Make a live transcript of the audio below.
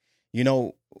You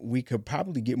know, we could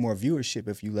probably get more viewership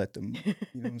if you let them. You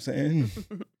know what I'm saying?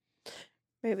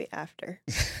 Maybe after.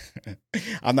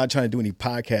 I'm not trying to do any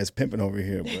podcast pimping over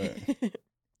here, but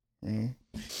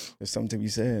there's something to be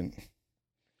said.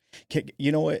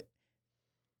 You know what?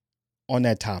 On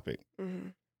that topic,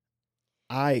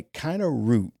 I kind of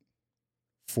root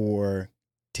for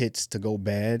tits to go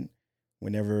bad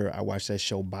whenever I watch that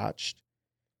show Botched,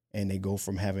 and they go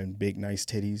from having big, nice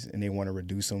titties and they want to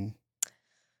reduce them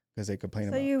because they complain So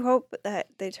about. you hope that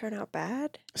they turn out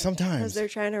bad? Sometimes. Because they're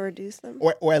trying to reduce them?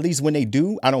 Or at least when they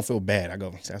do, I don't feel bad. I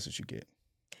go, that's what you get.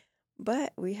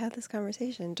 But we had this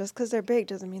conversation. Just because they're big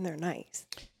doesn't mean they're nice.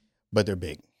 But they're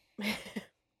big.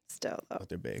 Still, though. But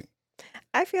they're big.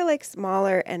 I feel like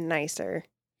smaller and nicer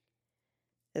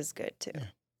is good, too. Yeah.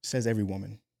 Says every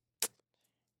woman.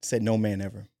 Said no man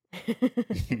ever.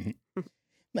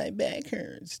 My back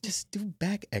hurts. Just do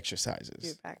back exercises.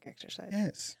 Do back exercises.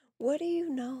 Yes. What do you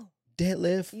know?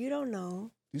 Deadlift. You don't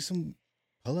know. Do some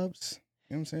pull-ups.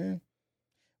 You know what I'm saying?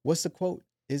 What's the quote?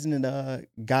 Isn't it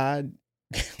God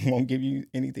won't give you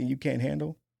anything you can't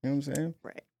handle? You know what I'm saying?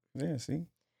 Right. Yeah, see?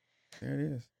 There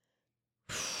it is.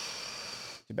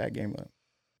 Get your back game up.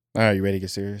 All right, you ready to get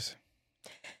serious?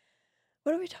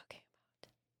 What are we talking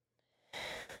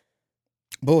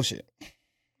Bullshit.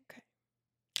 Okay.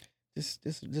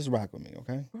 Just rock with me,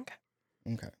 okay?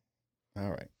 Okay. All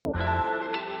right.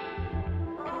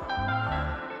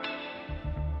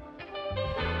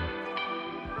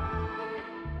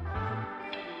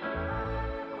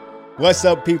 What's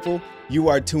up, people? You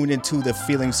are tuned into the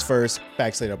Feelings First,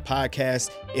 Facts Later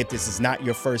podcast. If this is not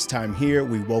your first time here,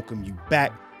 we welcome you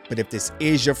back. But if this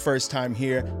is your first time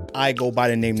here, I go by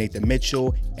the name Nathan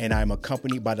Mitchell, and I'm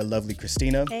accompanied by the lovely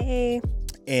Christina. Hey.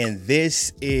 And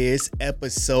this is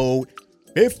episode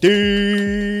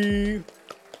 50.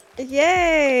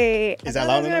 Yay. Is that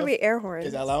loud enough? It's going to be air horns.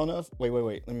 Is that loud enough? Wait.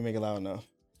 Let me make it loud enough.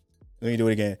 Let me do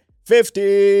it again.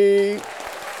 50.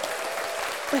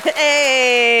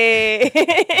 Hey.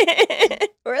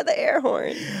 Where are the air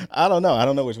horns? I don't know. I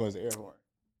don't know which one's the air horn.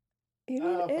 You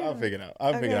need air. I'll figure it out.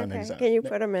 I'll figure it out next time. Can you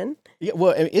put them in? Yeah,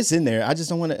 well, it's in there. I just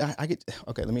don't want to. I get.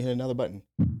 Okay, let me hit another button.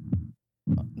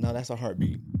 No, that's a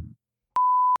heartbeat.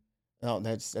 No,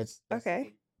 that's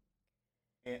Okay.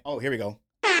 And, oh, here we go.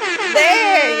 There,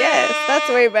 yes, that's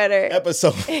way better.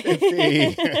 Episode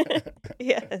 50.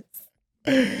 Yes.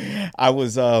 I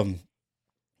was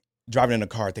driving in a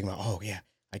car thinking about, oh yeah,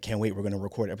 I can't wait. We're gonna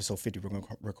record episode 50. We're gonna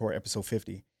record episode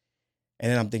 50.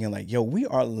 And then I'm thinking like, yo, we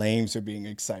are lame for being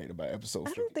excited about episode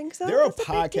 50. I don't think so. There are That's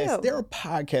a big deal. podcasts. There are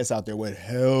podcasts out there with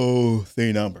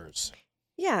healthy numbers.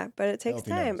 Yeah, but it takes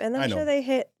Healthy time, numbers. and I I'm know. sure they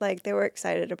hit like they were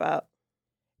excited about.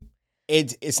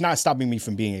 It's not stopping me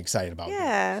from being excited about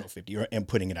Yeah. episode 50 and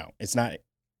putting it out. It's not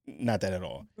that at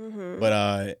all. Mm-hmm.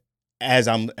 But as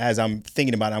I'm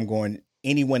thinking about it, I'm going,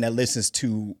 anyone that listens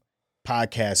to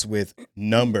podcasts with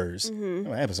numbers,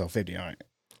 Mm-hmm. episode 50, all right.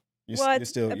 Well,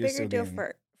 it's you're a bigger still deal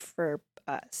getting- for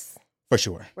us, for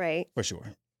sure. right? For sure.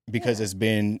 Because Yeah. it's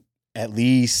been at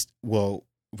least, well,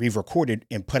 we've recorded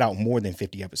and put out more than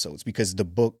 50 episodes because the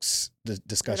books, the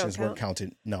discussions weren't count?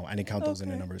 counted. No, I didn't count those in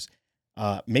the Okay. numbers.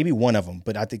 Maybe one of them,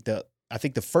 but I think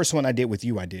the first one I did with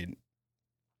you, I did.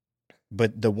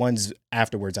 But the ones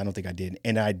afterwards, I don't think I did.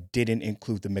 And I didn't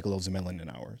include the Michelob's and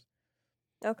Melanin Hours.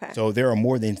 Okay. So there are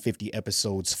more than 50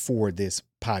 episodes for this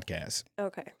podcast.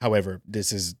 Okay. However,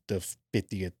 this is the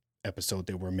 50th episode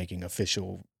that we're making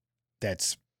official.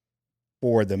 That's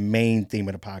for the main theme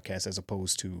of the podcast, as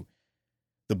opposed to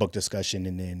the book discussion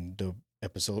and then the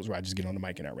episodes where I just get on the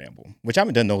mic and I ramble, which I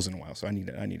haven't done those in a while. So I need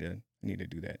to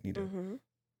do that. I need to Mm-hmm.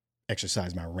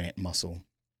 exercise my rant muscle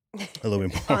a little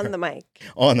bit more. On the mic.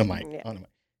 On the mic. Yeah. On the mic.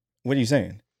 What are you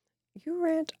saying? You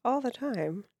rant all the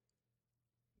time.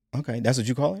 Okay, that's what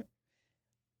you call it?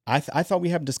 I thought we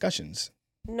have discussions.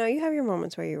 No, you have your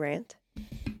moments where you rant.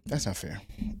 That's not fair.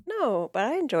 No, but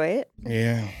I enjoy it.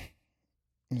 Yeah.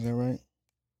 Is that right?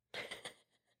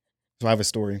 So I have a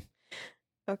story.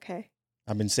 Okay.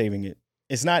 I've been saving it.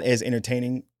 It's not as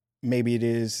entertaining. Maybe it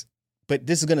is. But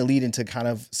this is going to lead into kind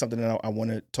of something that I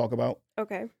want to talk about.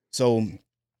 Okay. So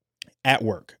at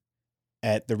work,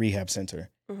 at the rehab center,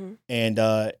 Mm-hmm. and,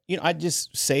 I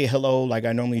just say hello like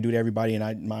I normally do to everybody, and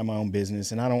I mind my own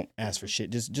business, and I don't ask for shit.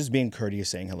 Just being courteous,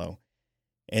 saying hello.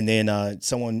 And then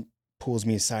someone pulls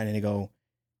me aside and they go,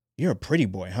 "You're a pretty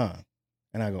boy, huh?"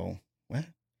 And I go, "What?"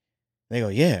 They go,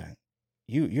 "Yeah,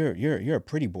 you're a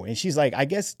pretty boy." And she's like, I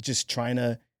guess just trying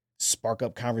to spark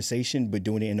up conversation, but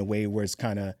doing it in a way where it's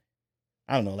kind of,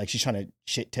 I don't know, like she's trying to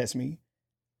shit test me.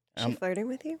 She flirting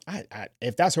with you?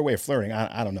 If that's her way of flirting,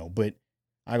 I don't know. But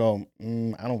I go,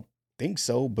 I don't think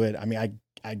so. But I mean,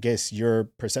 I guess your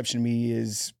perception of me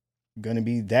is gonna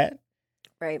be that.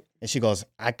 Right. And she goes,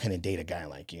 I couldn't date a guy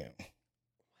like you.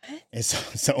 What? And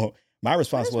so my What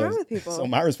response is wrong was, with people?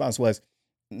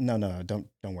 no, don't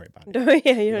worry about it. No,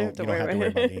 yeah, you You don't have to you don't have to worry worry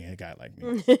about about it. dating a guy like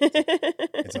me.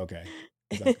 It's okay.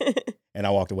 It's okay. And I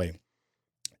walked away.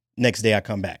 Next day I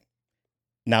come back.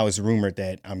 Now it's rumored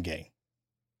that I'm gay.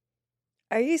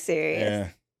 Are you serious? Yeah.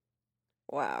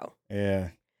 Wow. Yeah.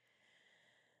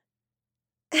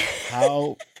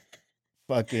 How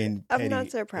fucking I'm petty not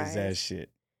is that surprised. shit?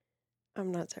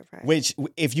 I'm not surprised. Which,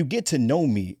 if you get to know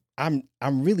me, I'm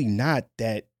really not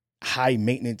that high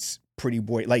maintenance pretty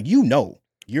boy. Like, you're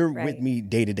with Right. me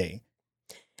day to day.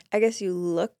 I guess you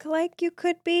look like you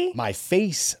could be. My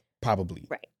face, probably.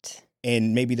 Right.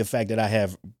 And maybe the fact that I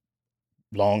have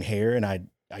long hair and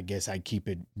I guess I keep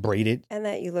it braided. And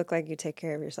that you look like you take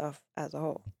care of yourself as a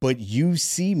whole. But you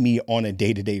see me on a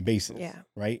day-to-day basis. Yeah.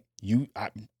 Right?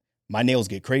 My nails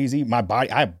get crazy. I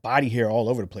have body hair all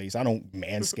over the place. I don't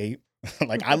manscape.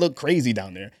 Like, I look crazy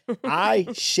down there. I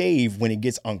shave when it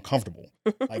gets uncomfortable.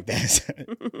 Like, that's,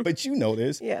 but you know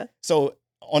this. Yeah. So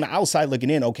on the outside looking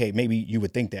in, okay, maybe you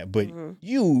would think that, but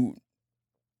you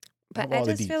But have I all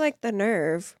the just feel deets. like the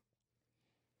nerve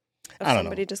of I don't know.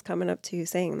 somebody just coming up to you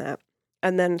saying that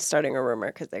and then starting a rumor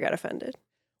because they got offended.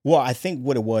 Well, I think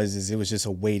what it was just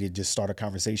a way to just start a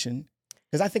conversation.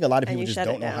 Because I think a lot of And people you just shut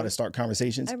don't it know how down. to start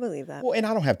conversations. I believe that. Well, and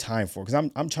I don't have time for it because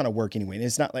I'm trying to work anyway. And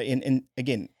it's not like, and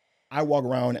again, I walk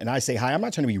around and I say hi. I'm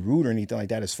not trying to be rude or anything like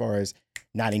that as far as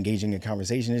not engaging in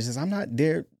conversation. It's just I'm not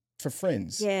there for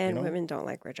friends. Yeah, and you know? women don't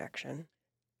like rejection.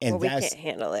 And We that's can't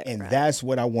handle it. and rather. that's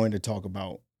what I wanted to talk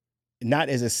about. Not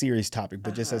as a serious topic,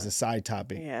 but just as Uh-huh. a side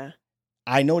topic. Yeah.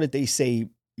 I know that they say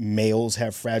males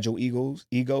have fragile egos,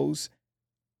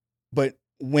 but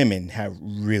women have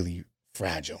really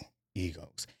fragile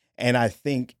egos. And I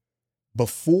think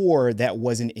before that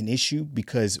wasn't an issue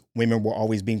because women were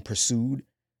always being pursued.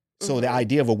 So the Mhm.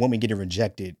 idea of a woman getting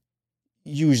rejected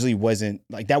usually wasn't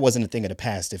like that wasn't a thing of the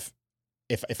past if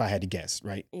I had to guess,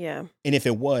 right? Yeah. And if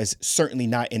it was, certainly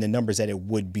not in the numbers that it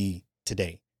would be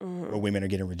today, Mhm. where women are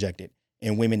getting rejected.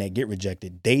 And women that get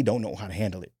rejected, they don't know how to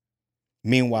handle it.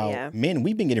 Meanwhile, Yeah. men,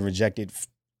 we've been getting rejected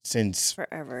since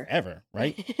Forever. ever,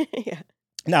 right? Yeah.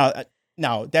 Now,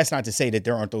 that's not to say that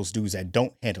there aren't those dudes that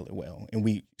don't handle it well. And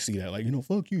we see that, like,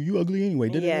 fuck you, you ugly anyway.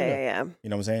 Yeah. Yeah. You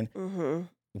know what I'm saying?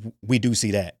 Mm-hmm. We do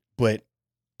see that. But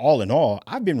all in all,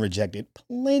 I've been rejected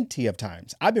plenty of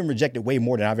times. I've been rejected way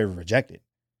more than I've ever rejected.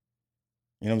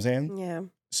 You know what I'm saying? Yeah.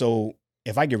 So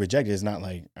if I get rejected, it's not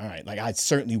like, all right, like I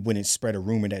certainly wouldn't spread a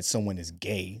rumor that someone is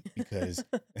gay because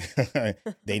they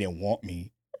didn't want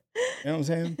me. You know what I'm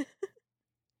saying?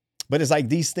 But it's like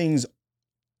these things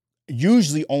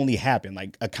usually only happen,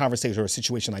 like a conversation or a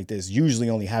situation like this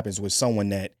usually only happens with someone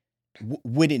that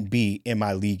wouldn't be in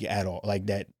my league at all. Like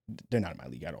that, they're not in my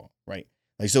league at all, right?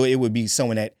 Like, so it would be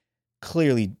someone that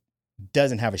clearly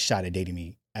doesn't have a shot at dating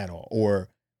me at all. Or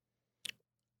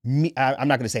me, I'm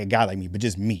not going to say a guy like me, but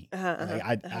just me.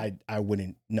 Like I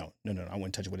wouldn't, no, I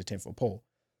wouldn't touch it with a 10-foot pole.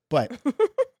 But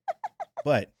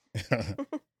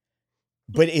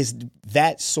it's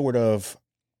that sort of,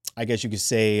 I guess you could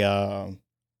say, I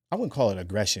wouldn't call it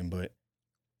aggression, but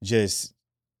just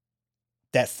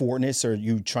that forwardness or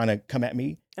you trying to come at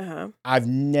me. Uh-huh. I've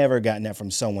never gotten that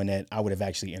from someone that I would have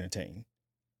actually entertained,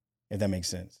 if that makes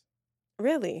sense.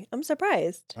 Really? I'm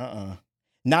surprised.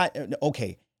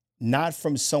 Not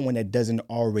from someone that doesn't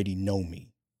already know me.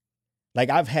 Like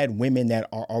I've had women that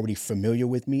are already familiar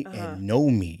with me and know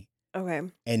me. Okay.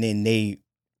 And then they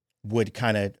would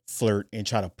kind of flirt and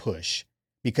try to push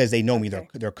because they know me,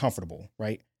 they're comfortable,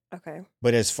 right? Okay.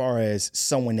 But as far as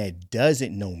someone that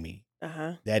doesn't know me,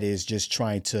 that is just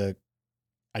trying to,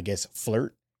 I guess,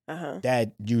 flirt,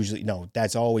 that usually,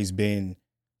 that's always been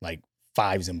like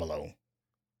 5s and below.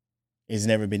 It's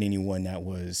never been anyone that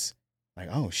was like,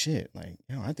 oh shit, like,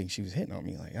 I think she was hitting on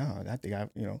me. Like, oh, I think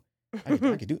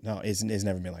I could do. No, it's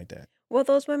never been like that. Well,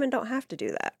 those women don't have to do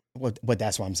that. But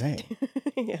that's what I'm saying.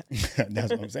 Yeah.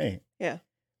 That's what I'm saying. Yeah.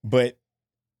 But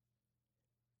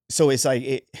so it's like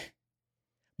it.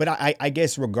 But I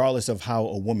guess regardless of how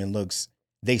a woman looks,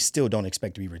 they still don't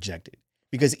expect to be rejected.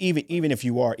 Because even if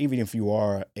you are a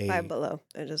 5 below.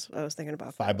 I was thinking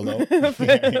about 5 below. 5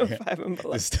 and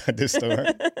below. The store.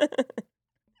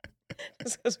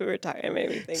 Just because we were talking, it made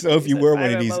me think. So if you were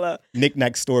one of these below.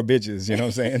 knick-knack store bitches, you know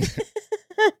what I'm saying?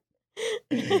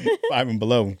 5 and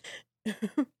below.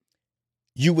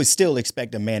 You would still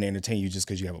expect a man to entertain you just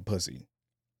because you have a pussy.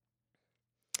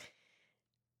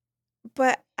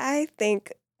 But I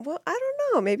think, well, I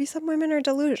don't know. Maybe some women are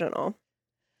delusional.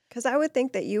 Because I would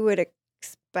think that you would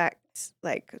expect,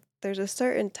 like, there's a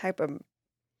certain type of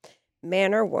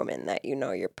man or woman that you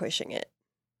know you're pushing it,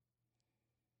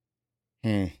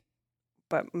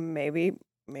 but maybe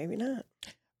not.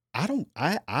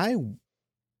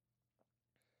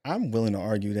 I'm willing to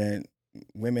argue that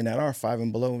women that are 5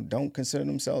 and below don't consider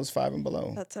themselves 5 and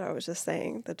below. That's what I was just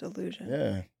saying. The delusion.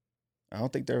 Yeah. I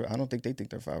don't think they think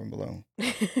they're 5 and below.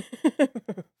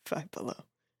 5 below.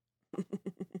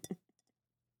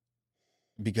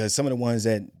 Because some of the ones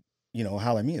that,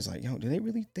 holler at me is like, yo, do they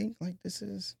really think like this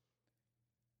is?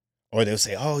 Or they'll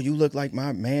say, oh, you look like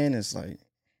my man. It's like,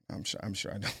 I'm sure I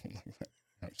don't look like,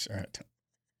 I'm sure I don't.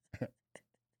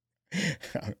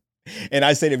 And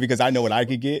I say that because I know what I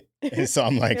could get. And so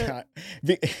I'm like,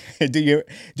 do you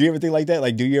ever think like that?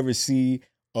 Like, do you ever see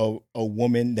a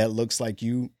woman that looks like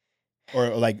you or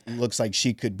like looks like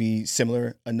she could be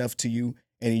similar enough to you?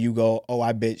 And you go, oh,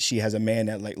 I bet she has a man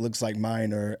that like looks like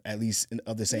mine or at least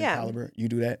of the same caliber. You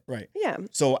do that? Right. Yeah.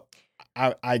 So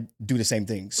I do the same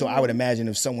thing. So I would imagine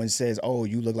if someone says, oh,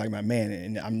 you look like my man.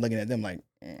 And I'm looking at them like,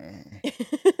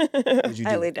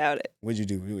 highly doubt it. What'd you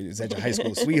do? Is that your high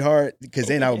school sweetheart? Because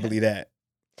then I would believe that.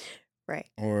 Right.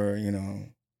 Or, you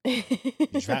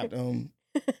trapped him.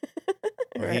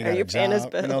 Or right. Are you paying his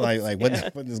bill? Like what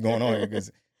is going on here?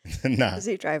 Because nah. Is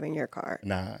he driving your car?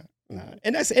 Nah.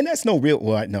 And that's no real,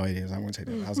 well, no, it is. I'm going to say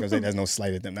that. I was going to say that's no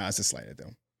slight at them. Nah, it's a slight at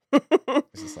them.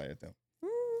 It's a slight at them.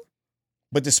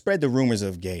 But to spread the rumors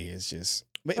of gay is just.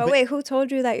 But wait, who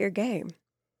told you that you're gay?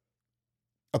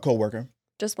 A coworker.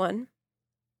 Just one?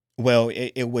 Well,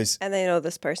 it was. And they know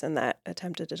this person that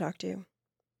attempted to talk to you.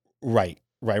 Right.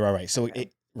 So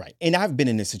right. And I've been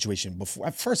in this situation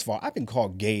before. First of all, I've been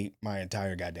called gay my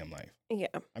entire goddamn life. Yeah.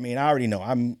 I mean, I already know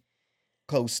I'm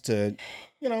close to,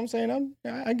 you know what I'm saying?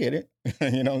 I get it.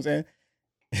 You know what I'm saying?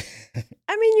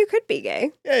 I mean, you could be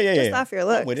gay. Yeah. Just off your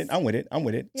looks. I'm with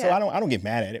it. Yeah. So I don't get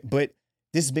mad at it. But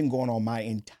this has been going on my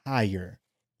entire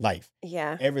life.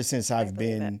 Yeah. Ever since I've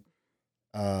been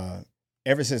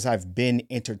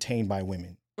entertained by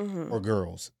women or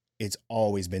girls, it's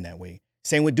always been that way.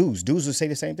 Same with dudes. Dudes will say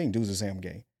the same thing. Dudes will say I'm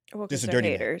gay. Well, just a dirty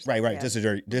haters. Mac. Right.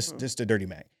 Yeah. Just a dirty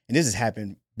Mac. And this has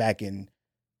happened back in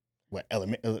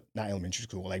not elementary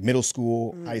school, like middle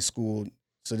school, high school.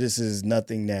 So this is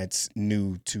nothing that's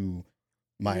new to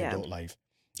my adult life.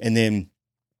 And then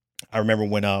I remember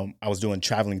when I was doing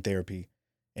traveling therapy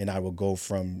and I would go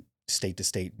from state to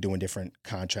state doing different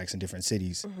contracts in different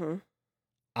cities.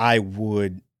 I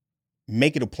would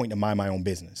make it a point to mind my own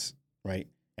business, right?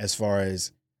 As far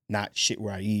as not shit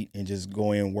where I eat and just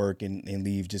go in, work and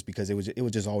leave just because it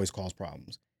would just always cause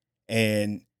problems.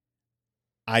 And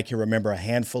I can remember a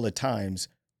handful of times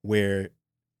where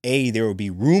there would be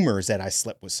rumors that I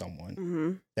slept with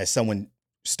someone that someone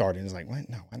started and was like, what?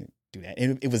 No, I didn't do that.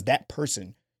 And it was that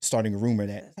person starting a rumor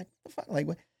that like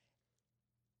what?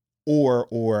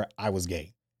 Or I was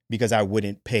gay because I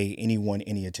wouldn't pay anyone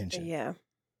any attention. Yeah.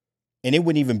 And it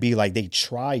wouldn't even be like they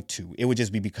tried to. It would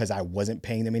just be because I wasn't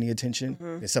paying them any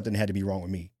attention. That something had to be wrong with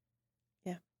me.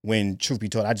 Yeah. When truth be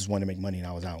told, I just wanted to make money and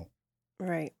I was out.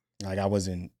 Right. Like I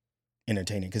wasn't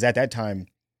entertaining. Because at that time,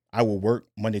 I would work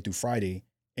Monday through Friday.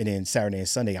 And then Saturday and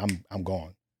Sunday, I'm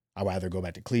gone. I would either go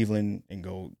back to Cleveland and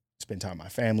go spend time with my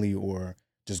family or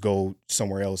just go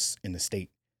somewhere else in the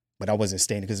state. But I wasn't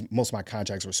staying because most of my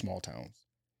contracts were small towns.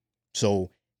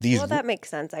 So well, that makes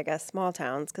sense, I guess. Small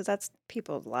towns, because that's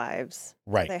people's lives.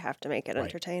 Right. They have to make it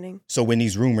entertaining. So when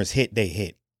these rumors hit, they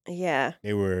hit. Yeah.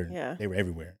 They were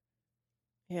everywhere.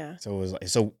 Yeah. So it was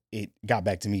so it got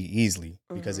back to me easily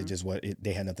because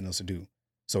they had nothing else to do.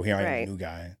 So here I am, a new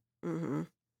guy.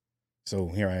 So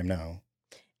here I am now.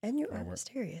 And you are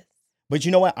mysterious. But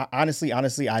you know what? Honestly,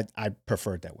 I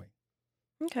prefer it that way.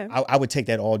 Okay. I would take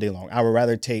that all day long. I would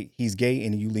rather take he's gay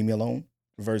and you leave me alone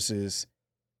versus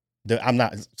I'm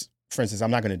not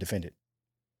going to defend it.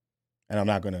 And I'm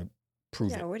not going to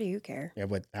prove it. Yeah, what do you care? Yeah,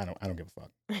 but I don't give a fuck.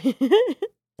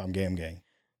 If I'm gay, I'm gay.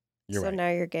 You're right. So now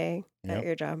you're gay at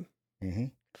your job.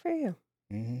 Good for you.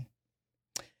 And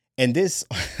this,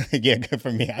 yeah, good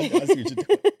for me. I see what you're doing.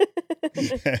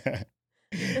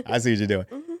 I see what you're doing.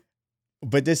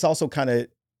 But this also kind of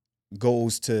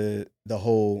goes to the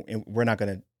whole, and we're not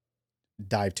going to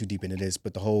dive too deep into this,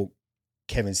 but the whole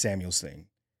Kevin Samuels thing.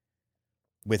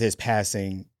 With his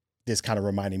passing, this kind of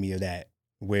reminded me of that,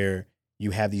 where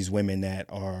you have these women that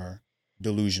are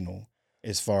delusional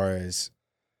as far as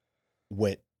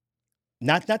what,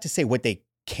 not to say what they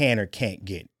can or can't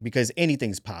get, because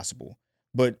anything's possible,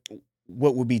 but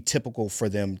what would be typical for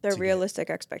them. Their realistic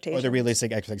expectation. Or the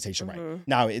realistic expectation, right.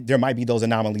 Now, there might be those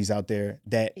anomalies out there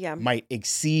that might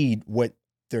exceed what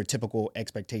their typical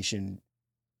expectation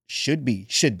should be,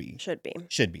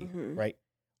 right?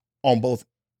 On both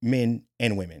men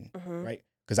and women, right?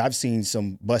 Because I've seen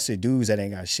some busted dudes that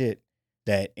ain't got shit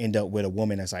that end up with a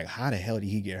woman that's like, how the hell did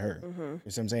he get her? Mm-hmm. You know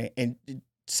what I'm saying? And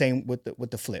same with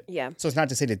the flip. Yeah. So it's not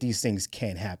to say that these things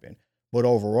can't happen, but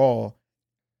overall,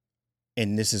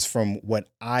 and this is from what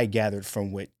I gathered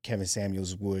from what Kevin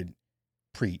Samuels would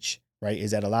preach, right?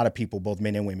 Is that a lot of people, both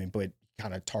men and women, but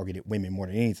kind of targeted women more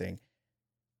than anything.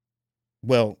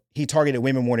 Well, he targeted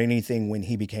women more than anything when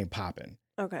he became poppin'.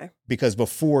 Okay. Because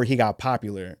before he got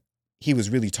popular, he was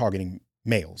really targeting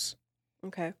males.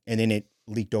 Okay. And then it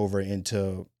leaked over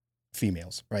into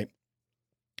females, right?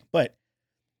 But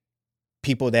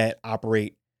people that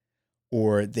operate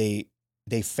or they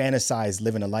fantasize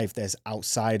living a life that's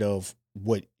outside of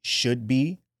what should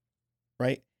be,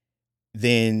 right?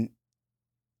 Then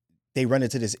they run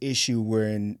into this issue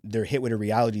where they're hit with a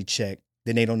reality check,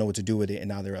 then they don't know what to do with it, and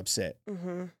now they're upset.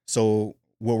 Mm-hmm. So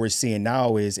what we're seeing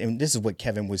now is, and this is what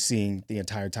Kevin was seeing the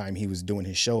entire time he was doing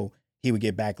his show, he would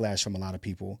get backlash from a lot of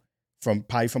people,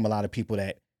 probably from a lot of people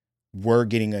that were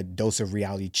getting a dose of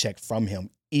reality check from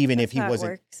him, even if he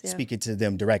wasn't speaking to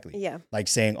them directly. Yeah. Like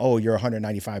saying, oh, you're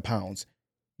 195 pounds.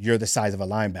 You're the size of a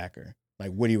linebacker.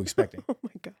 Like, what are you expecting? Oh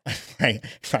my God. right.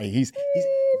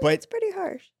 But it's pretty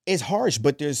harsh. It's harsh,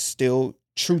 but there's still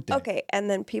truth there. Okay.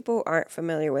 And then people aren't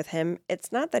familiar with him.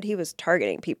 It's not that he was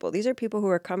targeting people. These are people who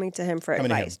are coming to him for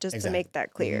advice, just to make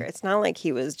that clear. Mm-hmm. It's not like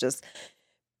he was just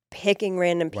picking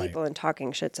random people and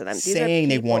talking shit to them. These saying are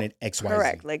people, they wanted XYZ.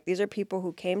 Correct. Like, these are people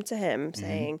who came to him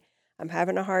saying, I'm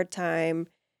having a hard time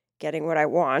getting what I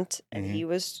want. And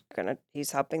he's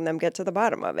helping them get to the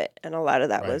bottom of it. And a lot of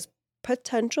that was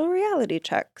potential reality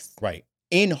checks. Right.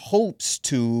 In hopes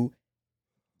to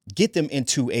get them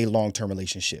into a long-term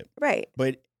relationship. Right.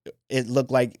 But it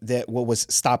looked like that what was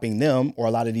stopping them, or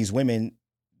a lot of these women,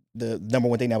 the number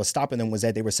one thing that was stopping them was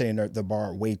that they were setting the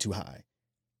bar way too high.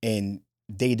 And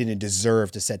they didn't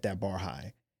deserve to set that bar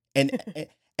high. And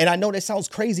and I know that sounds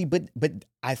crazy, but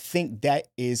I think that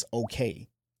is okay.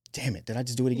 Damn it. Did I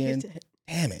just do it again?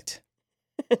 Damn it.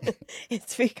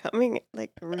 It's becoming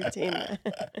like routine.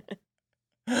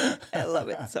 I love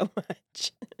it so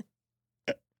much.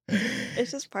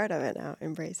 It's just part of it now.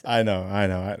 Embrace it. I know.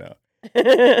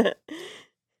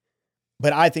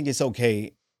 But I think it's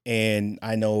okay. And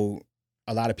I know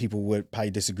a lot of people would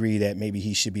probably disagree that maybe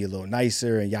he should be a little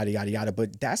nicer and yada, yada, yada.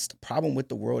 But that's the problem with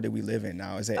the world that we live in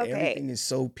now, is that everything is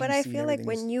so PC. But I feel like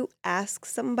when you ask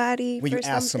somebody for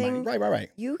something,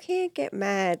 right. You can't get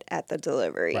mad at the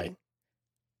delivery. Right.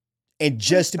 And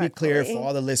just to be clear for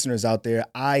all the listeners out there,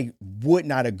 I would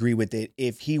not agree with it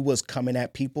if he was coming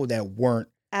at people that weren't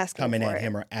coming at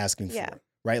him or asking for it.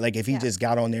 Right? Like if he just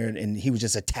got on there and he was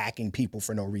just attacking people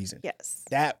for no reason. Yes.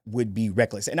 That would be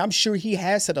reckless. And I'm sure he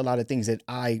has said a lot of things that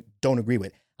I don't agree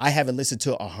with. I haven't listened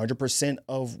to 100%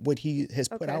 of what he has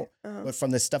put out. But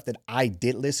from the stuff that I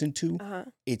did listen to,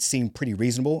 it seemed pretty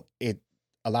reasonable.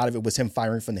 A lot of it was him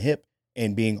firing from the hip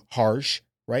and being harsh,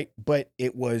 right? But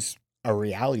it was a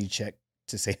reality check,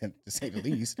 to say the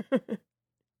least.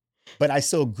 But I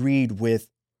still agreed with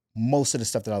most of the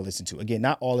stuff that I listened to. Again,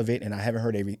 not all of it, and I haven't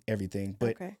heard everything,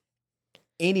 but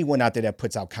anyone out there that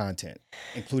puts out content,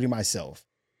 including myself,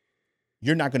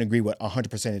 you're not going to agree with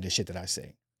 100% of the shit that I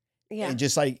say. Yeah. And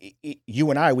just like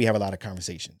you and I, we have a lot of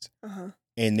conversations.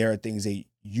 And there are things that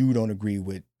you don't agree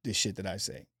with the shit that I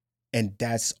say. And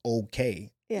that's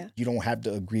okay. Yeah. You don't have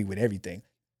to agree with everything.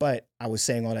 But I was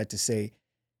saying all that to say,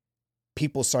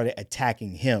 people started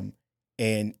attacking him.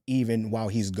 And even while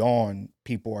he's gone,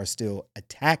 people are still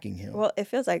attacking him. Well, it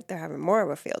feels like they're having more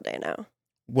of a field day now.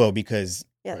 Well, because...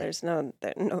 Yeah, there's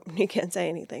you can't say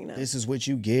anything now. This is what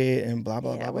you get and blah,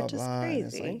 blah, blah, blah, which is blah.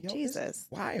 crazy. Like, Jesus.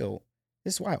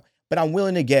 It's wild. But I'm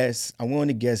willing to guess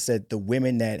that the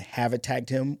women that have attacked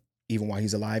him, even while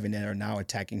he's alive, and that are now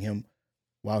attacking him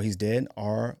while he's dead,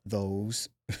 are those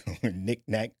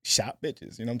knick-knack shop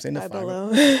bitches. You know what I'm saying?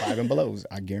 The five and belows.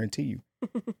 I guarantee you.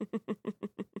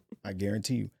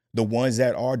 The ones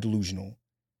that are delusional,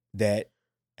 that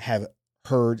have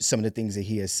heard some of the things that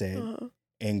he has said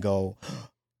and go,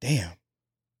 damn,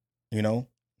 you know,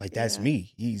 like that's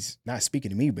me. He's not speaking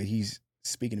to me, but he's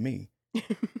speaking to me.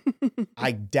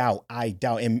 I doubt,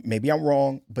 and maybe I'm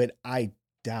wrong, but I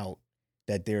doubt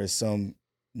that there is some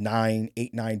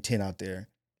 8, 9, 10 out there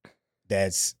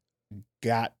that's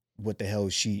got what the hell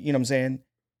she, you know what I'm saying?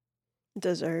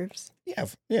 Deserves. Yeah.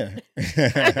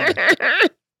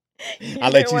 I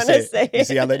let you say it. You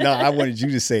see, I wanted you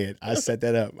to say it. I set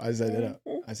that up.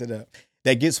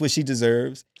 That gets what she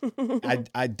deserves.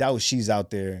 I doubt she's out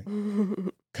there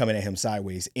coming at him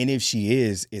sideways. And if she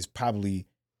is, it's probably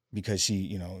because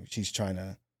she's trying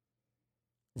to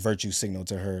virtue signal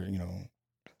to her, the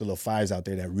little fives out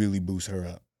there that really boost her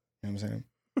up. You know what I'm saying?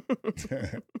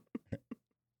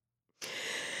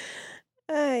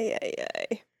 Ay, ay,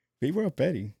 ay. People are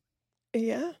petty.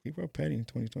 Yeah. People are petty in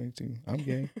 2022. I'm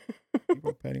gay. People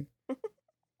are petty.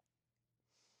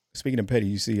 Speaking of petty,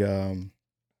 you see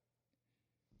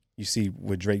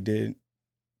what Drake did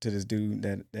to this dude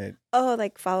that Oh,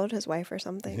 like followed his wife or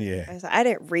something. Yeah. I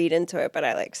didn't read into it, but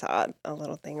I like saw a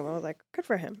little thing and I was like, good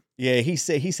for him. Yeah, he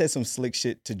said some slick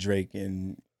shit to Drake,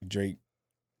 and Drake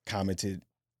commented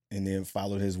and then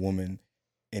followed his woman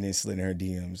and then slid in her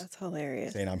DMs. That's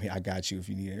hilarious. Saying, I'm here, I got you if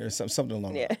you need it, or something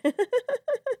along Yeah. yeah.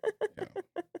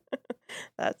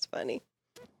 That's funny.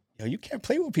 Yo, you can't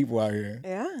play with people out here.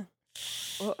 Yeah.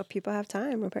 Well, people have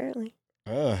time, apparently.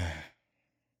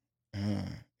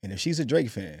 And if she's a Drake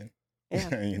fan,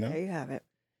 Yeah. you know, There you have it.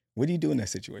 what do you do in that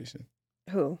situation?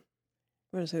 Who?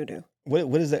 What does who do?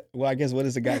 What is that? Well, I guess what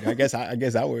is the guy? I guess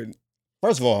I would.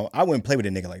 First of all, I wouldn't play with a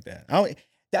nigga like that.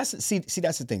 That's the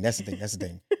thing. That's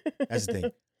the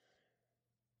thing.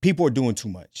 People are doing too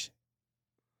much.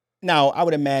 Now, I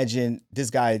would imagine this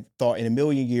guy thought in a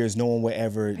million years no one would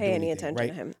ever pay any attention right?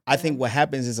 to him. I think what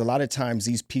happens is a lot of times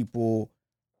these people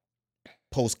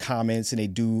post comments and they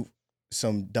do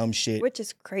some dumb shit, which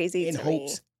is crazy in to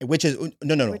hopes, me. which is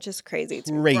no, Which is crazy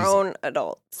to Crazy. grown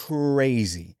adults.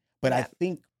 Crazy. But I Yeah.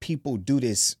 think people do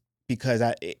this because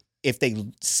if they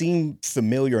seem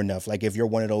familiar enough, like if you're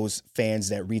one of those fans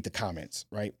that read the comments,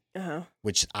 right? Uh-huh.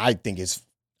 Which I think is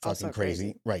Also fucking crazy,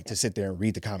 crazy. right? To sit there and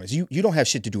read the comments. You don't have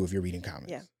shit to do if you're reading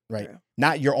comments, Yeah, right? true.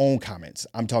 Not your own comments.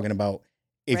 I'm talking about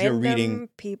if you're reading,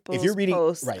 people's if you're reading,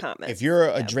 post right? comments. If you're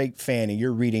a Yeah. Drake fan and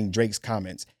you're reading Drake's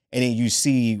comments, and then you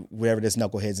see whatever this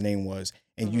knucklehead's name was,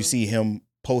 and you Mhm. see him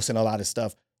posting a lot of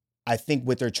stuff, I think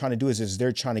what they're trying to do is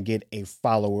they're trying to get a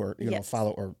follower, Yes.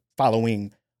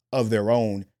 following of their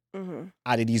own Mhm.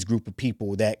 out of these group of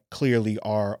people that clearly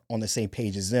are on the same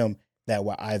page as them, that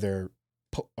will either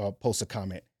post a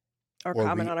comment Or or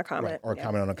comment read- on a comment. right, or Yeah.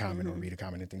 comment on a comment or Mhm. read a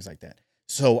comment and things like that.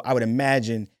 So I would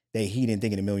imagine that he didn't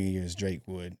think in a million years Drake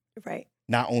would Right.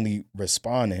 not only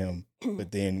respond to him,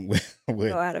 but then would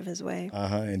Go out of his way.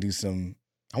 and do some.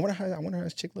 I wonder how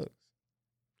his chick looks.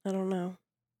 I don't know.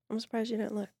 I'm surprised you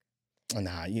didn't look.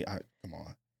 Nah, come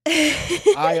on.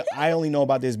 I only know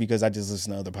about this because I just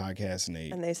listen to other podcasts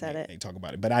and they said it. They talk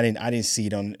about it, but I didn't see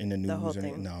it in the news. whole or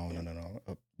anything. thing. No.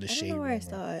 The I don't shade know where room. I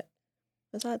saw it.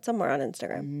 I saw it somewhere on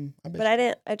Instagram. I bet But I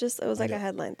didn't. It was like Under- a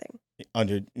headline thing.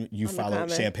 under you On the follow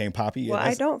comment. Champagne Poppy. Yeah, Well,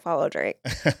 I don't follow Drake.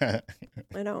 don't.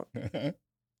 I don't. I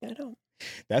don't.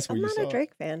 That's where I'm you not saw a it.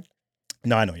 Drake fan.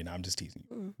 No, I know you're not. I'm just teasing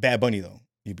you. Mm. Bad Bunny though,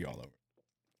 you'd be all over.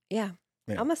 Yeah.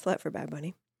 Yeah. I'm a slut for Bad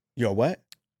Bunny. Yo, what?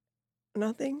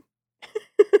 Nothing.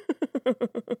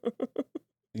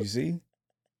 You see?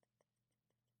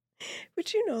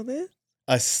 But you know this.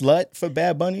 A slut for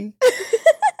Bad Bunny?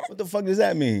 What the fuck does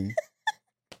that mean?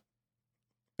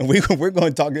 And we're going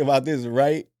to talk about this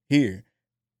right here.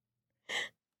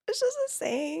 It's just a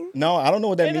saying. No, I don't know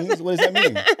what that means. What does that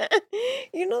mean?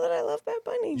 You know that I love Bad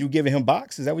Bunny. You giving him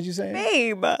box? Is that what you're saying?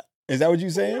 Babe. Is that what you're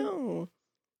saying? No.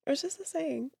 It's just a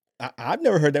saying. I've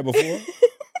never heard that before. Your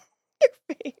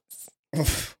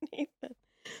face. Nathan.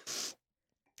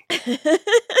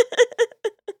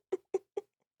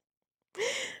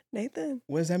 Nathan.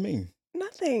 What does that mean?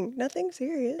 Nothing. Nothing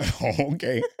serious.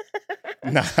 Okay.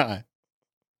 Nah.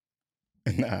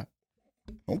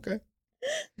 Okay.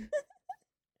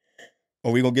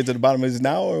 Are we going to get to the bottom of this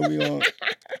now or are we going to...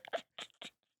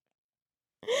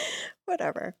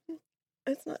 Whatever.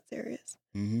 It's not serious.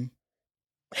 Mm-hmm.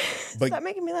 But- Stop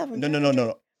making me laugh. I'm No.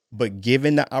 joking. But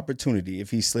given the opportunity, if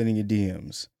he's slitting your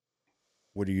DMs,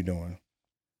 what are you doing?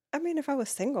 I mean, if I was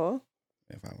single.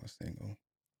 If I was single.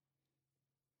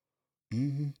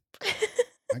 Mm-hmm.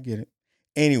 I get it.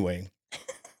 Anyway,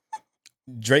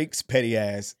 Drake's petty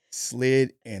ass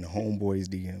slid in homeboy's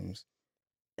DMs.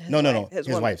 No. His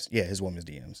woman. wife's. Yeah, his woman's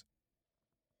DMs.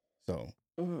 So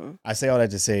Mhm. I say all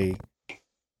that to say,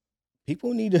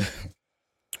 people need to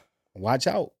watch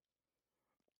out.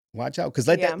 Watch out, because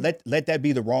let that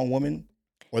be the wrong woman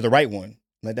or the right one.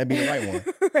 Let that be the right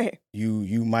one. Right.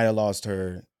 You might have lost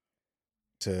her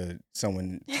to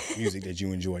someone music that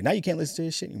you enjoy. Now you can't listen to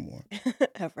his shit anymore.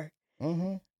 Ever.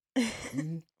 Uh-huh.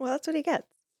 Mm-hmm. Well, that's what he gets.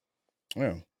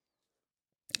 Yeah.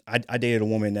 I dated a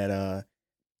woman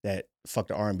that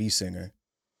fucked an R&B singer,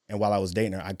 and while I was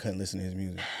dating her, I couldn't listen to his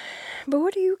music. But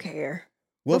what do you care?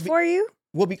 Well, Before you?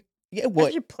 What?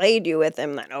 She played you with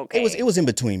him, then okay. It was in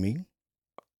between me.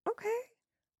 Okay.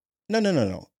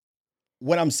 No.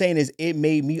 What I'm saying is it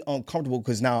made me uncomfortable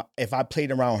because now if I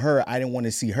played around her, I didn't want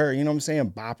to see her, you know what I'm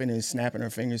saying, bopping and snapping her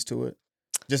fingers to it.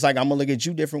 Just like I'm going to look at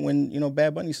you different when,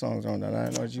 Bad Bunny songs are on that. I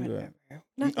know what you do. Whatever.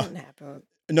 Nothing happened.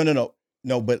 No.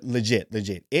 No, but legit.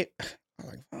 It. I'm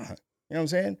like, fuck. You know what I'm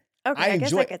saying? Okay, I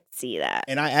guess I could see that.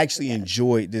 And I actually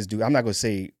enjoyed this dude. I'm not gonna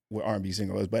say what R&B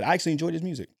singer was, but I actually enjoyed his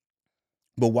music.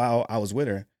 But while I was with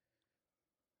her,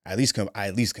 I at least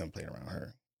complain around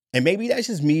her. And maybe that's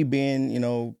just me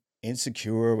being,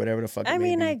 insecure or whatever the fuck. I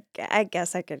mean, I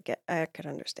guess I could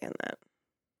understand that.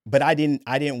 But I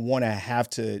didn't want to have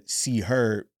to see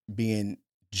her being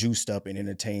juiced up and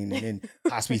entertained and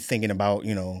possibly thinking about,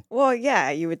 Well,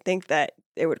 yeah, you would think that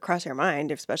it would cross your mind,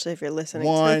 especially if you're listening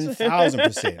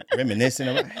 1000% reminiscing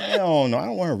about. Hell no, I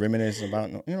don't want her reminiscing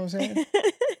about. You know what I'm saying?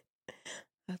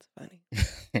 That's funny.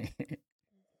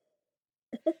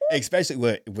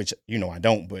 Especially which I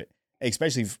don't, but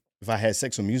especially if I had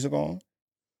sex with music on.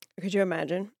 Could you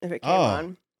imagine if it came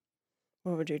on?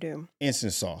 What would you do?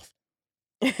 Instant soft.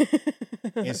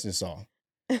 Instant soft.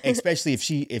 Especially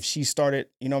if she started,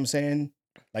 you know what I'm saying?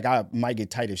 Like I might get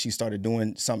tight if she started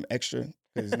doing something extra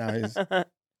because now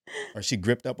or she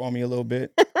gripped up on me a little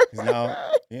bit.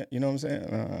 Now, you know what I'm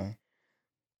saying?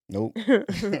 Nope.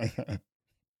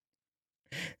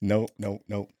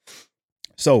 Nope.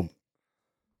 So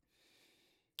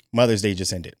Mother's Day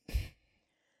just ended.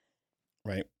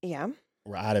 Right? Yeah.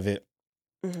 We're out of it.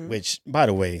 Mm-hmm. Which, by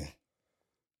the way,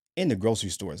 in the grocery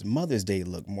stores, Mother's Day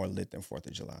looked more lit than 4th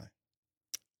of July.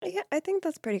 Yeah, I think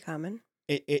that's pretty common.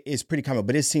 It's pretty common,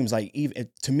 but it seems like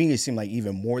to me, it seemed like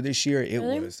even more this year. It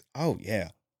really? was, oh yeah.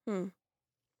 It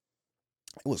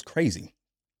was crazy.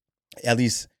 At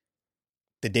least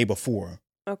the day before.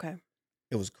 Okay.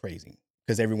 It was crazy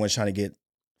because everyone's trying to get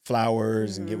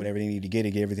flowers and get whatever they need to get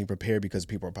and get everything prepared because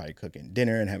people are probably cooking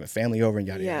dinner and having family over and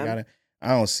yada, yada, yada. I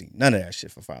don't see none of that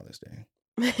shit for Father's Day.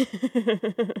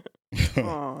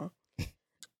 Aw.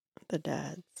 The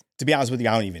dads. To be honest with you,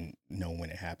 I don't even know when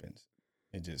it happens.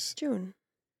 It just June.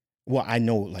 Well, I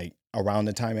know like around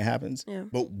the time it happens. Yeah.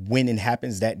 But when it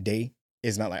happens that day,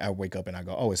 it's not like I wake up and I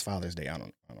go, "Oh, it's Father's Day." I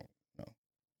don't know.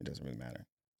 It doesn't really matter.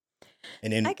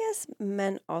 And then I guess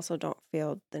men also don't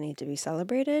feel the need to be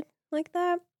celebrated like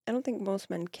that. I don't think most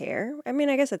men care. I mean,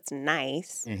 I guess it's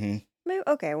nice. Mm-hmm. Maybe,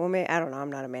 okay, well, maybe, I don't know.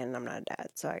 I'm not a man and I'm not a dad,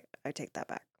 so I take that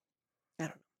back. I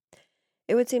don't know.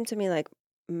 It would seem to me like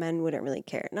men wouldn't really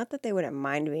care. Not that they wouldn't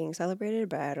mind being celebrated,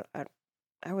 but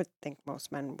I would think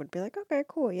most men would be like, okay,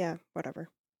 cool, yeah, whatever.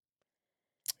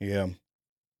 Yeah.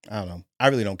 I don't know. I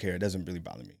really don't care. It doesn't really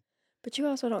bother me. But you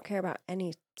also don't care about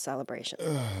any celebration.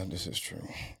 This is true.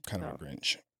 Kind of a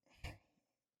Grinch.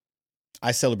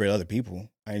 I celebrate other people.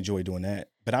 I enjoy doing that.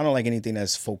 But I don't like anything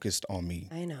that's focused on me.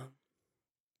 I know.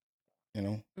 You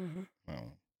know? Mm-hmm.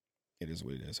 Well, it is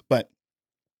what it is. But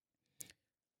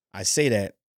I say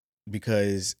that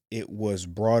because it was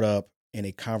brought up in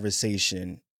a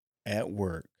conversation at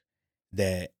work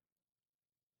that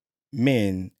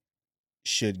men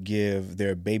should give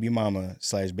their baby mama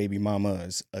 / baby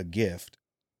mamas a gift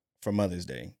for Mother's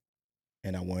Day.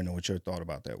 And I want to know what your thought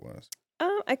about that was.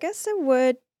 I guess it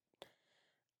would.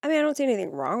 I mean, I don't see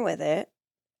anything wrong with it.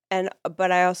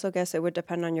 But I also guess it would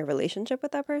depend on your relationship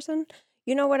with that person.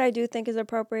 You know what I do think is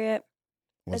appropriate?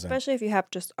 What's Especially if you have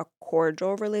just a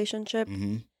cordial relationship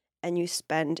Mm-hmm. and you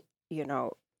spend,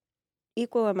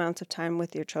 equal amounts of time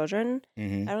with your children.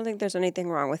 Mm-hmm. I don't think there's anything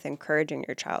wrong with encouraging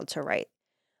your child to write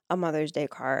a Mother's Day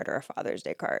card or a Father's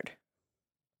Day card.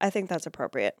 I think that's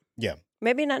appropriate. Yeah.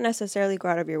 Maybe not necessarily go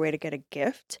out of your way to get a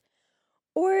gift.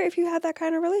 Or if you have that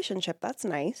kind of relationship, that's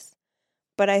nice.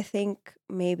 But I think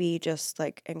maybe just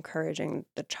like encouraging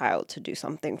the child to do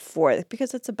something for it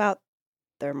because it's about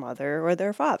their mother or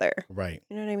their father. Right.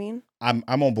 You know what I mean? I'm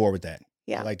on board with that.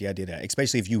 Yeah. I like the idea of that,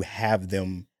 especially if you have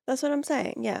them. That's what I'm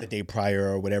saying. Yeah. The day prior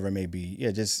or whatever it may be.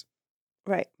 Yeah, just.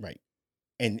 Right.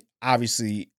 And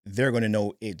obviously they're going to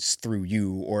know it's through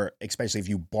you, or especially if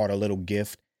you bought a little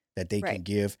gift that they can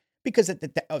give, because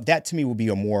that to me would be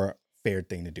a more fair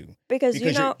thing to do. Because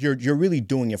you're really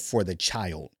doing it for the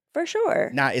child. For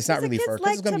sure. It's not really for,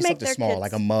 because it's going to be something small,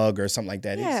 like a mug or something like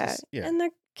that. Yeah. And their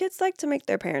kids like to make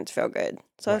their parents feel good.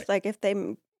 So it's like if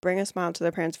they bring a smile to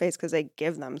their parents' face because they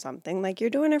give them something, like you're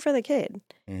doing it for the kid.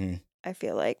 Mm-hmm. I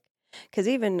feel like. Because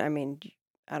even, I mean,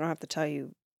 I don't have to tell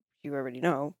you, you already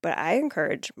know, but I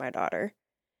encourage my daughter.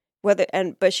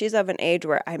 But she's of an age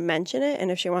where I mention it, and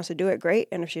if she wants to do it, great.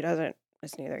 And if she doesn't,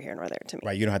 it's neither here nor there to me.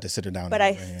 Right. You don't have to sit her down. But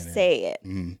I say it.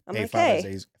 Mm-hmm. I'm hey,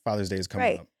 like, Father's Day is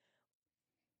coming up.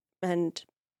 And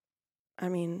I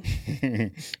mean,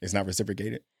 it's not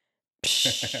reciprocated.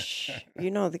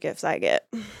 You know the gifts I get.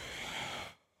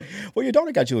 Well, your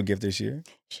daughter got you a gift this year.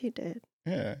 She did.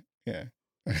 Yeah.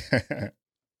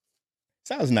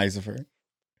 Sounds nice of her.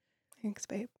 Thanks,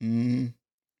 babe. I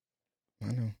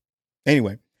know.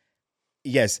 Anyway,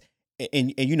 yes,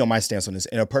 and you know my stance on this.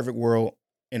 In a perfect world,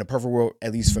 in a perfect world,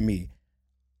 at least for me,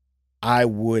 I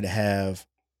would have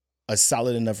a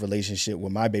solid enough relationship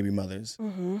with my baby mothers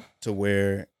to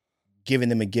where giving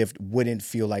them a gift wouldn't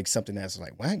feel like something that's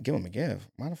like, why give them a gift?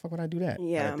 Why the fuck would I do that?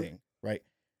 Yeah. Kind of thing, right?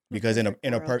 Because in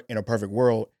a perfect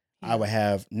world, I would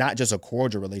have not just a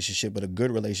cordial relationship, but a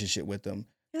good relationship with them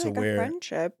to like where a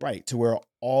friendship. Right. To where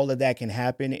all of that can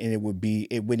happen and it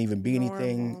wouldn't even be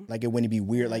anything. Normal. Like it wouldn't be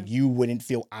weird. Yeah. Like you wouldn't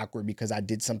feel awkward because I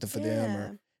did something for them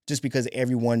or just because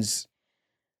everyone's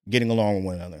getting along with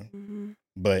one another.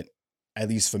 But at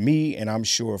least for me, and I'm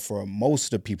sure for most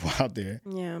of the people out there,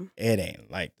 it ain't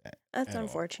like that. That's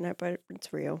unfortunate, but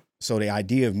it's real. So the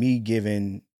idea of me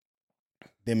giving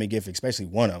them a gift, especially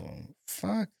one of them,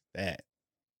 fuck that.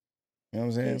 You know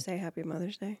what I'm saying? Do you say Happy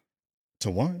Mother's Day?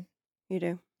 To one. You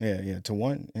do? Yeah. To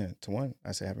one.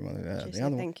 I say Happy Mother's Day. The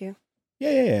other thank you.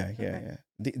 Yeah.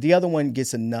 The other one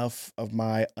gets enough of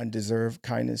my undeserved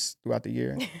kindness throughout the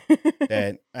year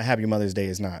that a Happy Mother's Day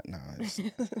is not. Nah,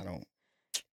 I don't.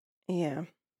 Yeah.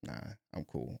 Nah, I'm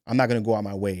cool. I'm not gonna go out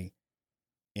my way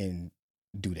and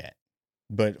do that.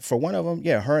 But for one of them,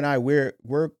 yeah, her and I, we're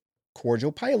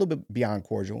cordial, probably a little bit beyond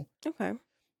cordial. Okay.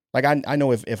 Like I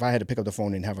know if I had to pick up the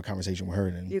phone and have a conversation with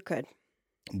her, then you could.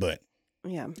 But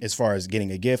yeah, as far as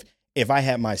getting a gift, if I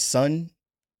had my son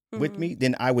with me,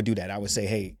 then I would do that. I would say,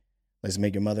 hey, let's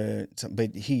make your mother.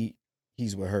 But he's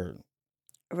with her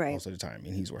right most of the time,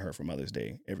 and he's with her for Mother's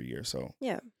Day every year. So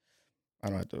yeah, I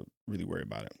don't have to really worry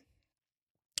about it.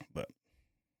 But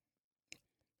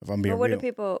if I'm being what real,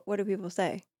 do people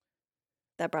say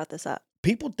that brought this up?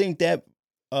 People think that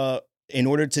in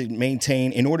order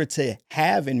to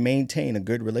have and maintain a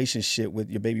good relationship with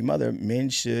your baby mother, men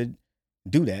should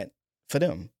do that for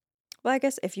them. Well, I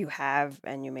guess if you have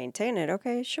and you maintain it,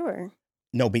 okay, sure.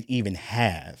 No, but even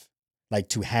have, like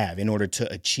to have in order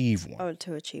to achieve one. Oh,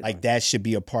 to achieve like one. That should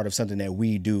be a part of something that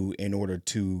we do in order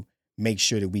to make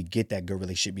sure that we get that good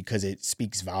relationship because it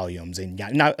speaks volumes. And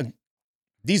now,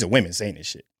 these are women saying this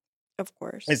shit. Of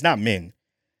course. It's not men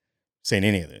saying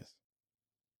any of this.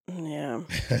 Yeah.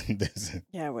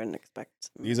 Yeah, I wouldn't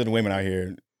expect. These are the women out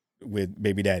here with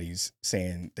baby daddies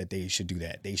saying that they should do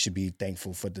that. They should be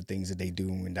thankful for the things that they do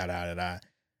and da-da-da-da.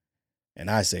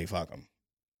 And I say, fuck them.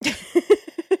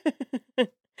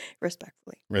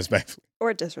 Respectfully.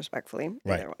 Or disrespectfully.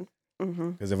 Right. Either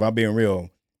one. Because if I'm being real,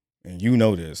 and you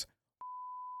know this.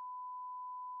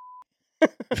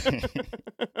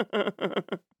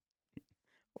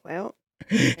 Well,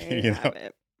 you know,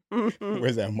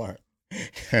 where's that mark?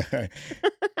 You know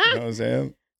what I'm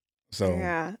saying? So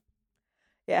yeah.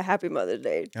 Happy Mother's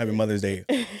Day. Happy Mother's Day.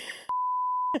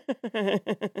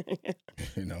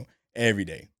 You know, every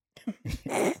day.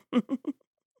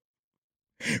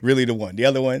 Really, the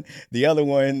other one. You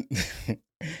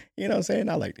know what I'm saying?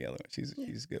 I like the other one.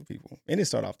 She's good people, and it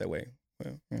started off that way.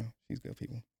 Well, yeah, she's good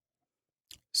people.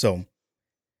 So,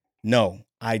 no,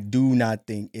 I do not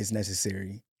think it's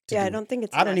necessary. I don't think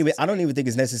it's. I don't even think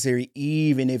it's necessary.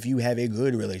 Even if you have a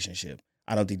good relationship,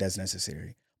 I don't think that's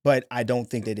necessary. But I don't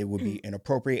think that it would be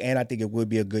inappropriate, and I think it would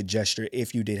be a good gesture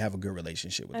if you did have a good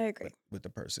relationship with the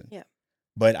person. Yeah.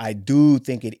 But I do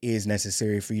think it is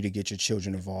necessary for you to get your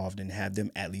children involved and have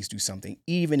them at least do something,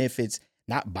 even if it's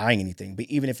not buying anything, but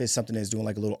even if it's something that's doing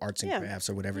like a little arts and crafts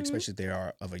or whatever, especially if they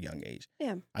are of a young age.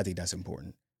 Yeah. I think that's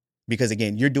important. Because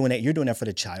again, you're doing that for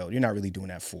the child. You're not really doing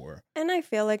that for. And I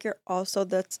feel like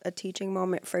that's a teaching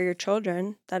moment for your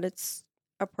children, that it's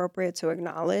appropriate to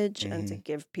acknowledge and to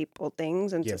give people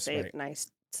things and to say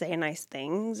nice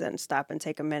things and stop and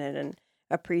take a minute and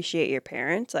appreciate your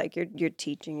parents. Like you're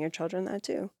teaching your children that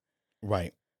too.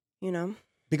 Right. You know?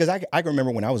 Because I can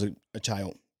remember when I was a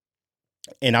child,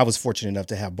 and I was fortunate enough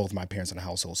to have both my parents in the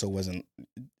household, so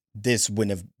this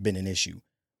wouldn't have been an issue.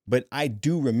 But I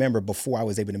do remember before I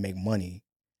was able to make money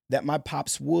that my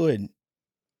pops would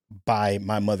buy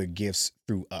my mother gifts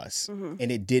through us.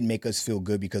 And it did make us feel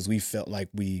good because we felt like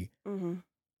we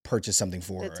purchased something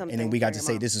for her. And then we got to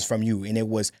say, this is from you. And it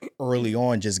was early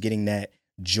on just getting that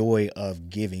joy of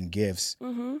giving gifts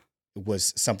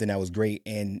was something that was great.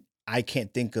 And I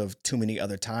can't think of too many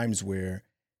other times where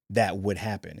that would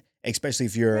happen, especially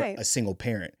if you're a single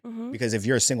parent. Because if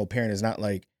you're a single parent, it's not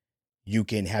like you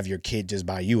can have your kid just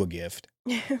buy you a gift.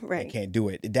 Right. You can't do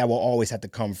it. That will always have to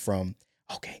come from,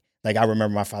 okay. Like I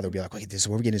remember my father would be like, "Wait, this is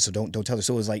where we're getting, so don't tell her."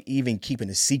 So it was like even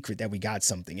keeping a secret that we got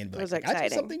something, and it was like, exciting. I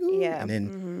got something, yeah. And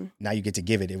then now you get to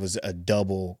give it. It was a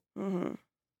double, it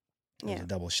was a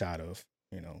double shot of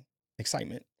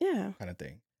excitement, kind of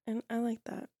thing. And I like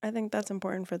that. I think that's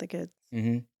important for the kids.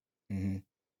 You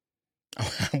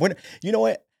know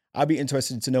what? I'd be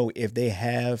interested to know if they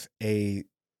have a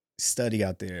study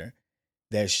out there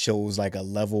that shows like a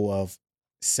level of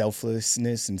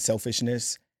selflessness and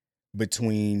selfishness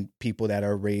between people that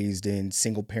are raised in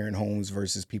single parent homes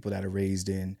versus people that are raised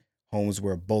in homes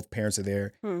where both parents are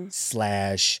there, /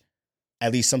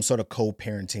 at least some sort of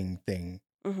co-parenting thing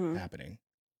happening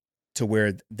to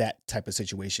where that type of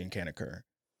situation can occur.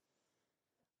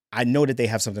 I know that they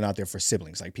have something out there for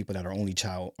siblings, like people that are only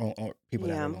child, or people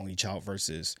that are an only child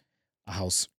versus a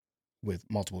house with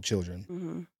multiple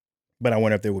children. But I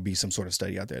wonder if there would be some sort of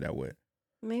study out there that would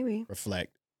maybe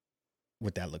reflect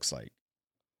what that looks like.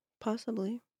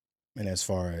 Possibly. And as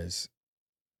far as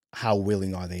how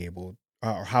willing are they able,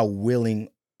 or how willing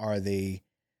are they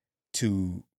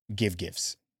to give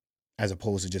gifts as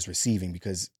opposed to just receiving?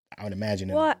 Because I would imagine.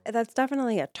 Well, that's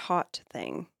definitely a taught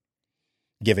thing.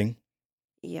 Giving?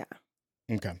 Yeah.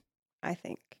 Okay. I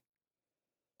think.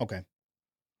 Okay.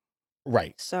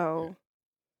 Right. So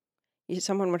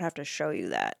someone would have to show you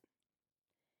that.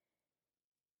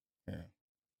 Yeah.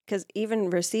 Because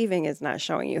even receiving is not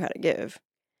showing you how to give.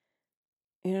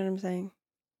 You know what I'm saying?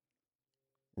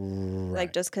 Right.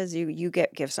 Like just because you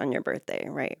get gifts on your birthday,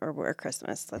 right? Or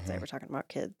Christmas, let's say we're talking about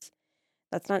kids.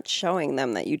 That's not showing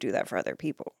them that you do that for other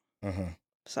people.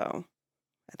 So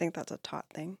I think that's a taught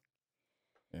thing.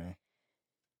 Yeah.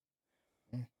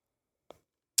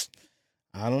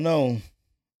 I don't know.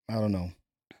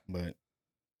 But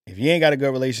if you ain't got a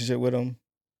good relationship with them,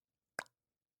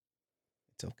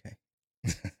 it's okay.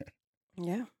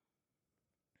 Yeah.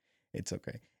 It's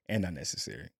okay. And not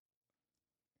necessary.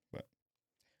 But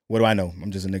what do I know?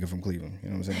 I'm just a nigga from Cleveland. You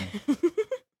know what I'm saying?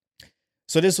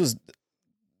 So this was,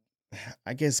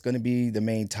 I guess, going to be the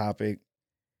main topic.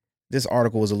 This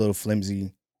article was a little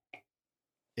flimsy.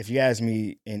 If you ask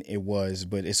me, and it was,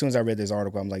 but as soon as I read this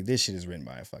article, I'm like, this shit is written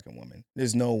by a fucking woman.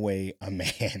 There's no way a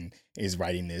man is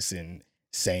writing this and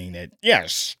saying that,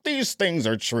 yes, these things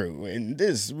are true. And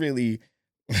this really...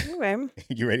 Okay.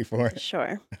 You ready for it?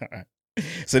 Sure. All right.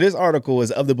 So this article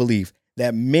is of the belief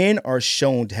that men are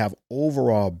shown to have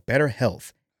overall better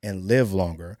health and live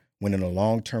longer when in a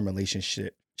long-term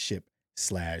relationship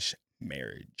 /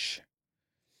 marriage.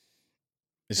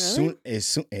 As soon,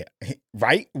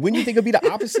 right? Wouldn't you think it'd be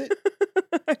the opposite?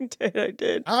 I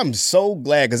did. I'm so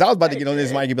glad, because I was about to get on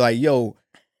this mic and be like, yo,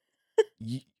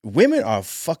 women are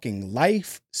fucking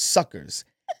life suckers.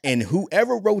 And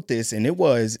whoever wrote this, and it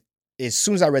was, as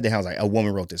soon as I read the house, like, a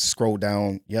woman wrote this. Scroll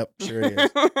down. Yep, sure it is.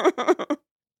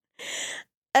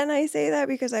 And I say that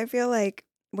because I feel like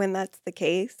when that's the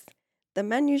case, the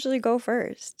men usually go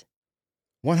first.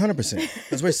 100%.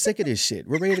 Because we're sick of this shit.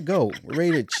 We're ready to go. We're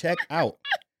ready to check out.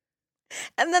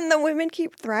 And then the women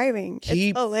keep thriving.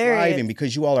 Keep thriving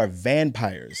because you all are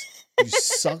vampires. You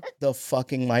suck the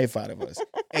fucking life out of us.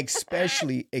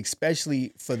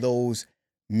 Especially for those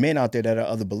men out there that are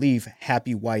of the belief,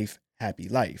 happy wife, happy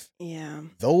life. Yeah.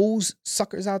 Those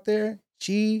suckers out there,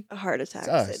 a heart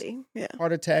attack city. Yeah.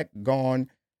 Heart attack, gone.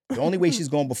 The only way she's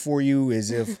going before you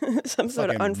is if some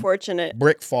sort of unfortunate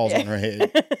brick falls on her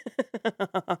head.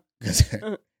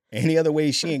 Because any other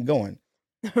way, she ain't going.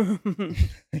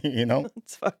 You know?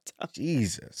 It's fucked up.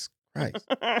 Jesus Christ.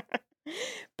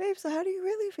 Babe, so how do you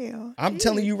really feel? I'm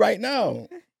telling you right now.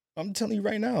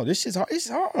 This shit's hard. It's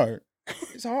hard.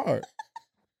 It's hard.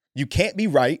 You can't be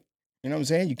right. You know what I'm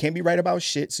saying? You can't be right about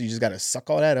shit, so you just got to suck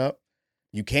all that up.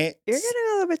 You can't. You're getting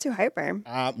a little bit too hyper.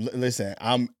 Listen,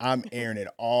 I'm airing it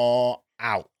all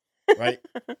out, right?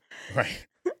 Right.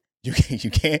 You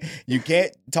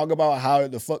can't talk about how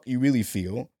the fuck you really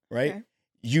feel, right? Okay.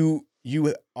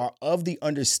 You are of the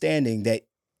understanding that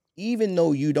even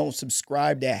though you don't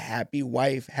subscribe to happy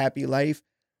wife, happy life,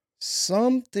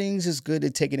 some things is good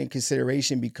to take it in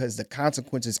consideration because the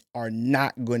consequences are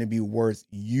not going to be worth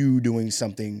you doing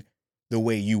something the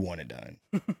way you want it done.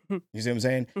 You see what I'm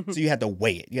saying? So you have to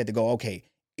weigh it. You have to go, okay,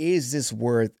 is this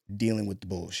worth dealing with the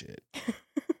bullshit?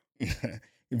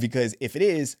 Because if it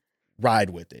is,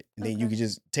 ride with it. And then you can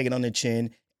just take it on the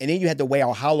chin. And then you have to weigh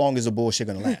out how long is the bullshit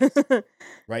going to last,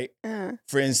 right?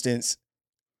 For instance,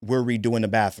 we're redoing the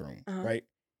bathroom, right?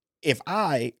 If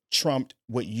I trumped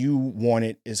what you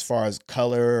wanted as far as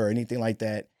color or anything like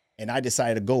that, and I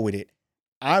decided to go with it,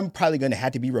 I'm probably going to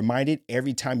have to be reminded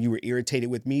every time you were irritated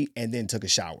with me and then took a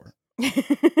shower.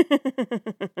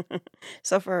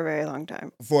 So for a very long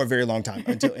time. For a very long time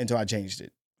until I changed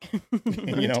it.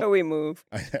 You know? Until we move.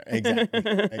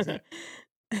 Exactly.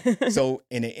 So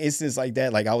in an instance like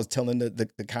that, like I was telling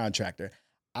the contractor,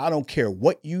 I don't care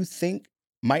what you think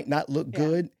might not look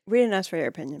good. We didn't ask for your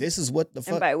opinion. This is what the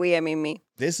fuck. And by we, I mean me.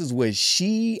 This is what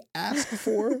she asked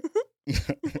for.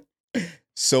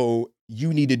 So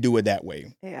you need to do it that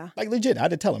way. Yeah. Like legit, I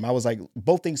had to tell him. I was like,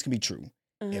 both things can be true.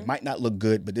 It might not look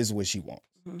good, but this is what she wants.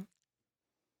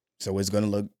 So it's gonna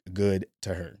look good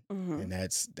to her. Mhm. And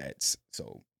that's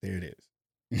so there it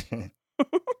is.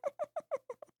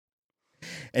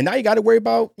 And now you gotta worry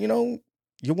about, your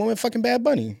woman fucking Bad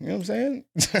Bunny. You know what I'm saying?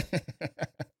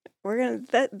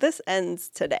 This ends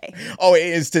today. Oh, it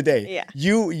is today. Yeah.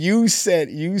 You said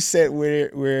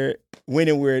when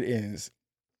and where it ends.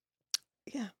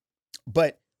 Yeah.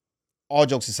 But all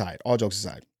jokes aside,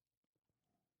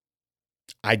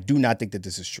 I do not think that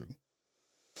this is true.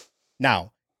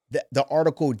 Now, the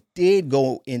article did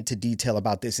go into detail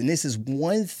about this, and this is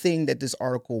one thing that this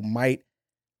article might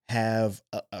have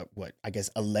a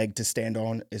leg to stand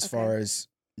on as far as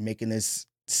making this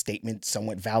statement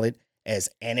somewhat valid, as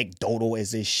anecdotal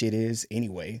as this shit is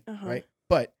anyway, right?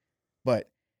 But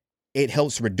it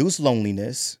helps reduce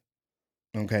loneliness,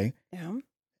 okay? Yeah.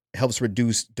 Helps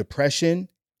reduce depression,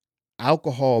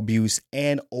 alcohol abuse,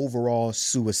 and overall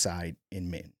suicide in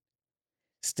men.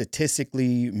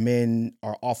 Statistically, men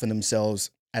are often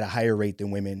themselves at a higher rate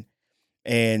than women.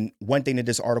 And one thing that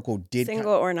this article did...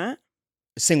 Single or not?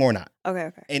 Single or not. Okay.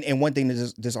 And one thing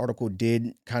that this article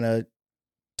did kind of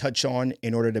touch on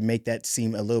in order to make that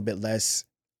seem a little bit less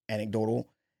anecdotal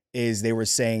is they were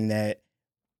saying that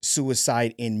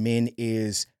suicide in men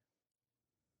is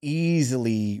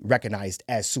easily recognized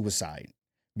as suicide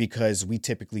because we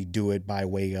typically do it by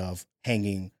way of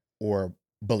hanging or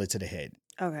bullet to the head.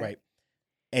 Okay. Right.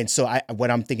 And so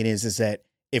what I'm thinking is that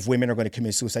if women are going to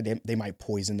commit suicide, they might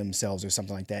poison themselves or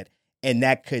something like that. And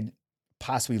that could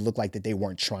possibly look like that they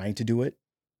weren't trying to do it.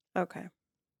 Okay.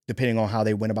 Depending on how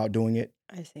they went about doing it.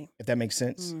 I see. If that makes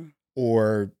sense.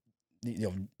 Or,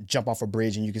 jump off a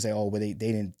bridge and you can say, oh, well, they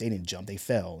didn't jump, they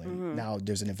fell. And now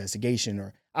there's an investigation,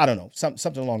 or I don't know,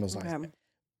 something along those lines.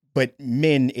 But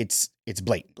men, it's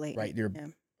blatant, right?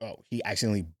 Oh, he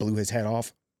accidentally blew his head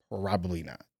off? Probably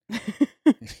not.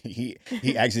 he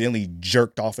accidentally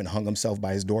jerked off and hung himself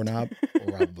by his doorknob?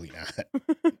 Probably not.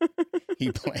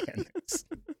 He planned this.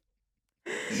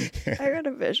 I got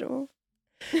a visual.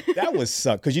 That would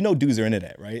suck because dudes are into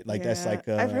that, right? Like that's like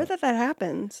I've heard that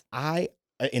happens. And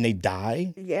they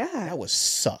die. Yeah, that would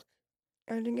suck.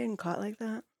 Imagine getting caught like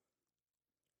that,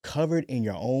 covered in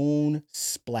your own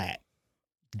splat,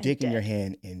 dick in your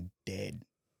hand, and dead.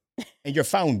 And you're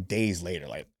found days later,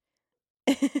 like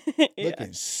looking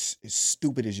as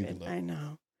stupid as you can look. I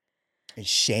know. And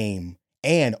shame,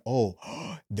 and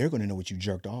they're gonna know what you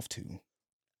jerked off to.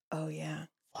 Oh yeah.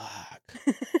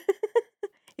 Fuck.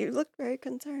 You look very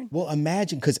concerned. Well,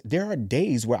 imagine, because there are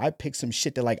days where I pick some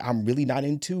shit that like I'm really not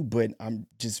into, but I'm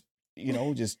just,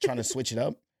 just trying to switch it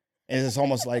up. And it's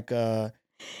almost like yeah,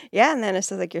 and then it's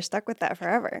just like you're stuck with that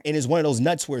forever. And it's one of those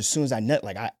nuts where as soon as I nut,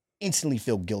 like I instantly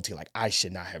feel guilty. Like I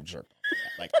should not have jerked.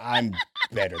 Like I'm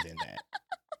better than that.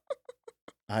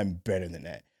 I'm better than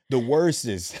that. The worst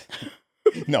is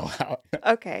no.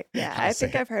 Okay, yeah, I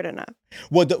think I've heard enough.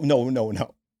 Well,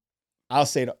 no. I'll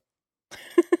say it.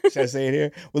 Should I say it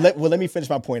here? Well, let me finish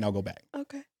my point and I'll go back.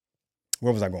 Okay.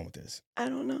 Where was I going with this? I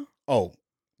don't know. Oh,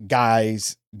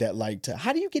 guys that like to...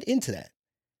 How do you get into that?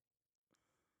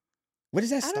 Where does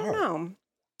that start?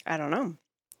 I don't know.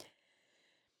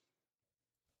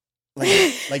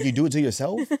 Like you do it to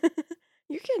yourself?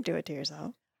 You can't do it to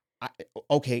yourself.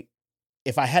 Okay.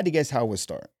 If I had to guess how it would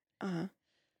start.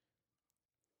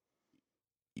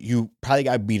 You probably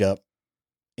got beat up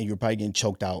and you're probably getting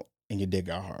choked out and your dick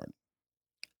got hard.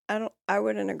 I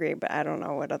wouldn't agree, but I don't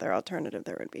know what other alternative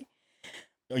there would be.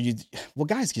 Well,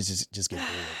 guys can just get bored.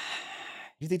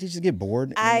 You think they just get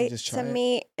bored? To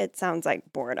me, it sounds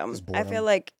like boredom. I feel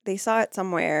like they saw it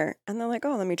somewhere and they're like,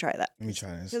 "Oh, let me try that." Let me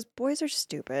try this. Because boys are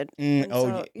stupid. Yeah. You know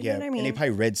what I mean? And they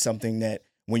probably read something that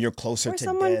when you're closer to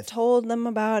someone death, told them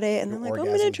about it, and they're like, "I'm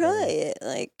gonna try it."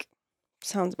 Like,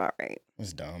 sounds about right.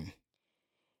 It's dumb.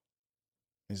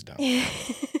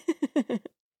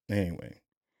 Anyway.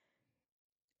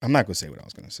 I'm not going to say what I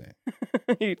was going to say.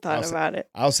 You thought about it.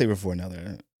 I'll save it for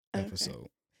another episode. Okay.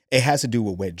 It has to do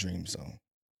with wet dreams, though.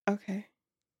 Okay.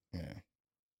 Yeah.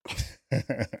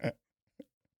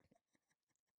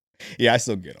 Yeah, I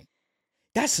still get them.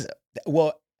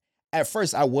 Well, at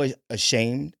first I was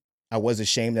ashamed.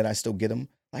 That I still get them.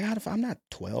 Like, I'm not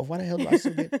 12. Why the hell do I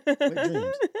still get wet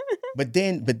dreams? But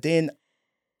then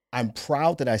I'm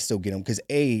proud that I still get them because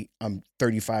I'm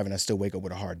 35 and I still wake up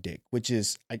with a hard dick, which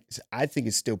is, I think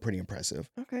it's still pretty impressive.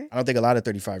 Okay. I don't think a lot of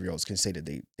 35-year-olds can say that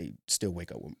they still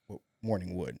wake up with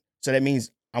morning wood. So that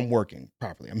means I'm working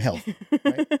properly. I'm healthy.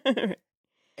 Right?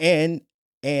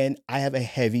 And I have a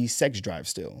heavy sex drive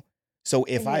still. So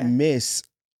if I miss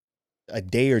a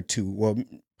day or two, well,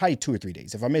 probably 2 or 3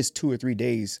 days, if I miss 2 or 3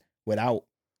 days without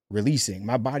releasing,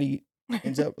 my body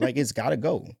ends up like it's got to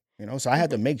go. So I have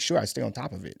to make sure I stay on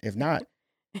top of it. If not,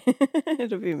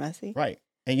 It'll be messy. Right.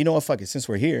 And you know what? Fuck it. Since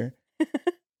we're here,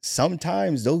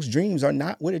 sometimes those dreams are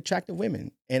not with attractive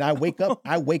women. And I wake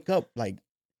up like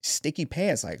sticky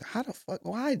pants. Like, how the fuck?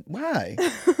 Why?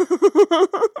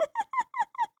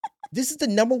 This is the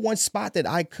number one spot that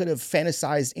I could have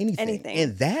fantasized anything.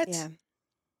 And that? Yeah.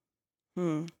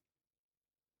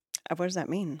 What does that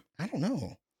mean? I don't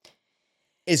know.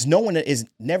 It's no one that is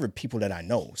never people that I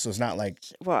know. So it's not like.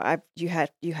 Well, you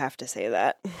have to say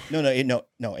that. No, it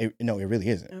really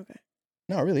isn't. Okay.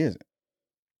 No, it really isn't.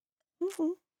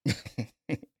 Mm-hmm.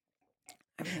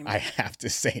 I have to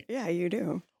say. Yeah, you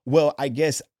do. Well, I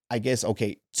guess.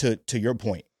 Okay. To your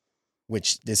point,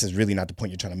 which this is really not the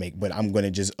point you're trying to make, but I'm going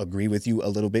to just agree with you a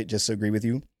little bit. Just to agree with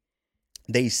you.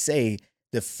 They say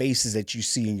the faces that you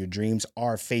see in your dreams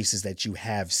are faces that you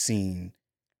have seen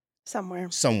somewhere.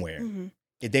 Mm-hmm.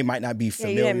 They might not be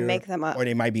familiar. You didn't make them up. Or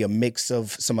they might be a mix of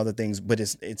some other things, but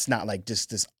it's not like just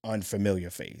this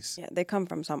unfamiliar face. Yeah, they come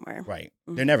from somewhere. Right.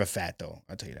 Mm-hmm. They're never fat, though.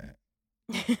 I'll tell you that.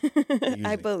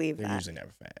 I believe they're that. Usually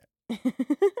never fat.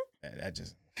 that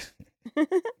just...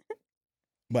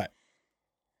 But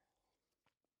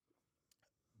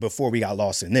before we got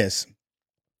lost in this,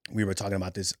 we were talking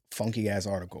about this funky-ass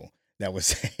article that was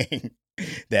saying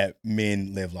that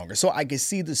men live longer. So I can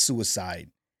see the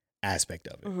suicide aspect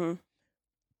of it. Mm-hmm.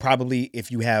 Probably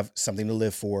if you have something to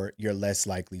live for, you're less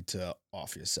likely to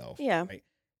off yourself. Yeah. Right?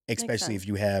 Especially if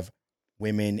you have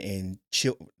women and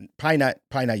children. Probably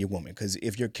not your woman, because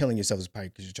if you're killing yourself, it's probably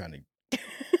because you're trying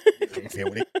to feel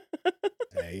with it.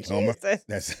 Hey, Homer.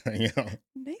 That's,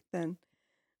 Nathan.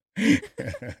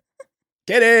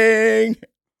 Kidding.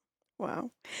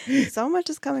 Wow. So much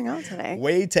is coming out today.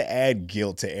 Way to add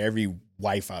guilt to every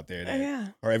wife out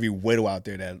there or every widow out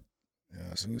there that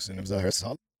Susan himself her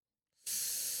son.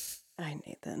 Hi,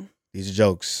 Nathan. These are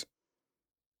jokes.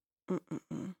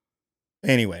 Mm-mm-mm.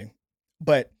 Anyway,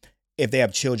 but if they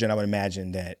have children, I would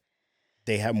imagine that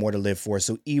they have more to live for.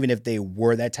 So even if they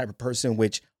were that type of person,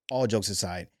 which all jokes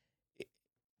aside,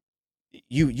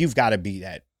 you've got to be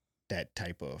that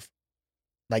type of,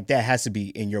 like, that has to be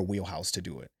in your wheelhouse to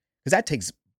do it. Because that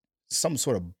takes some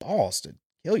sort of balls to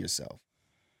kill yourself,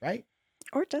 right?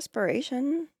 Or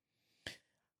desperation.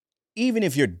 Even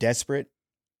if you're desperate,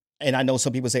 and I know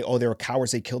some people say, oh, they're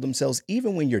cowards, they kill themselves.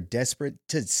 Even when you're desperate,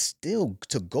 to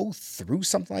go through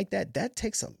something like that, that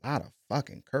takes a lot of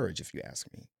fucking courage, if you ask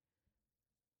me.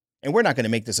 And we're not going to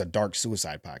make this a dark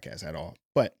suicide podcast at all.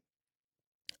 But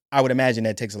I would imagine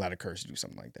that takes a lot of courage to do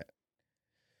something like that.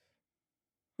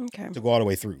 Okay. To go all the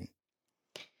way through.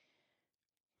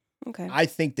 Okay. I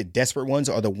think the desperate ones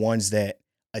are the ones that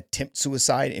attempt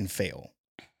suicide and fail.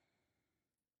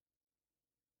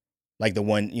 Like the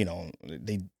one,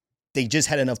 they just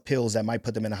had enough pills that might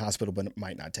put them in a hospital, but it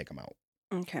might not take them out.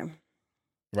 Okay.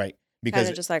 Right. Because kind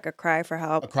of just like a cry for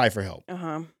help. A cry for help.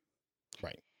 Uh-huh.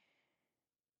 Right.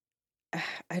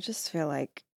 I just feel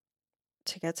like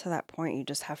to get to that point, you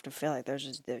just have to feel like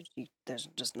there's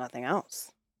just nothing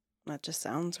else. That just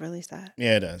sounds really sad.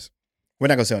 Yeah, it does. We're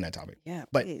not going to stay on that topic. Yeah,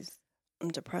 but please. I'm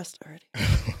depressed already.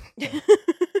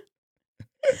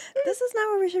 This is not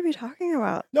what we should be talking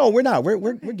about. No, we're not.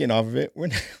 We're getting off of it. We're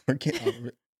getting off of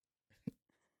it.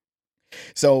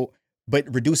 So,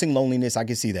 but reducing loneliness, I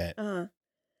can see that. Uh-huh.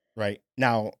 Right.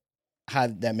 Now, how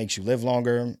that makes you live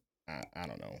longer, I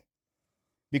don't know.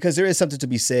 Because there is something to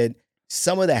be said.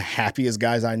 Some of the happiest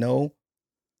guys I know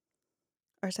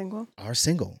are single.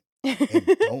 And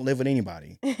don't live with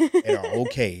anybody. And are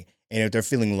okay. And if they're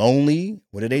feeling lonely,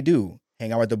 what do?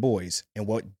 Hang out with the boys. And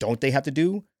what don't they have to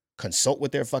do? Consult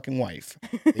with their fucking wife.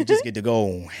 They just get to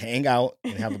go hang out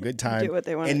and have a good time. Do what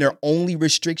they want. And their only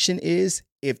restriction is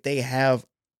if they have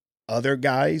other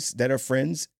guys that are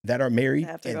friends that are married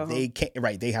and they can't,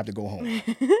 right, they have to go home.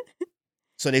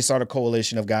 So they start a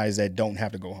coalition of guys that don't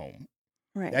have to go home.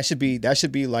 Right. That should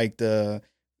be like the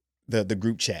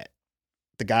group chat.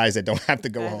 The guys that don't have to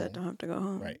go home. That don't have to go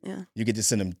home. Right. Yeah. You get to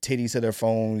send them titties to their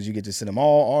phones. You get to send them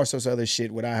all sorts of other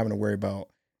shit without having to worry about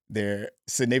their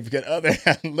significant other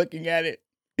looking at it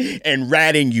and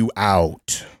ratting you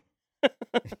out.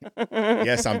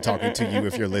 Yes, I'm talking to you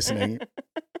if you're listening.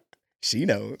 She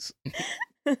knows.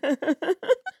 I'm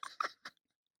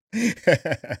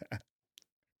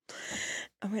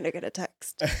going to get a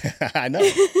text. I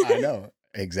know.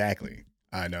 Exactly.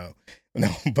 I know.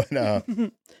 No, but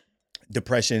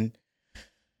depression.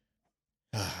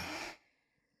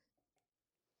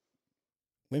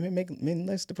 Women make men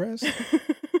less depressed?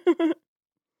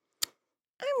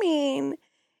 I mean,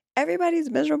 everybody's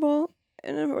miserable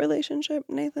in a relationship,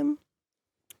 Nathan.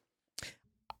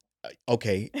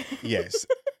 Okay, yes.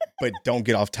 But don't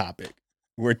get off topic.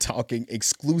 We're talking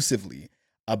exclusively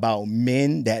about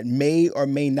men that may or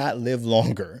may not live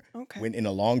longer Okay. when in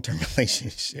a long-term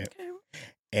relationship Okay.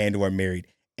 and or married.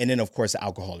 And then, of course, the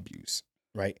alcohol abuse,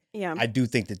 right? Yeah. I do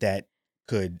think that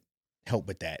could help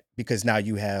with that because now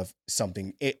you have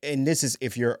something. And this is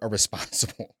if you're a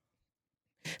responsible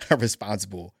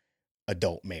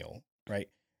adult male, right?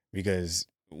 Because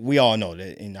we all know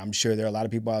that, and I'm sure there are a lot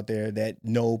of people out there that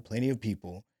know plenty of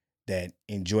people that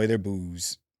enjoy their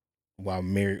booze while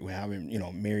married,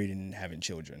 married and having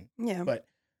children. Yeah. But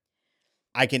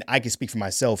I can speak for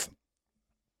myself.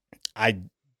 I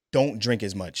don't drink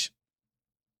as much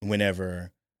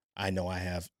whenever I know I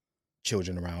have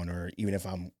children around, or even if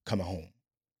I'm coming home.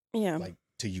 Yeah. Like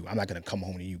to you, I'm not gonna come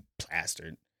home to you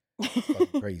plastered.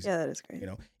 Fucking crazy. Yeah, that is crazy.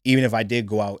 Even if I did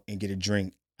go out and get a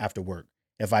drink after work,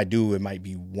 if I do, it might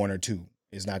be one or two.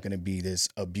 It's not gonna be this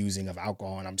abusing of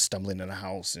alcohol and I'm stumbling in the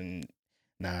house and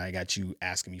now I got you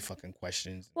asking me fucking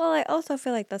questions. Well, I also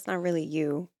feel like that's not really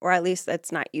you, or at least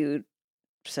that's not you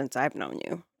since I've known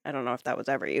you. I don't know if that was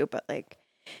ever you, but like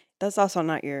that's also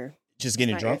not your just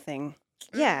getting not drunk your thing.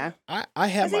 Yeah. I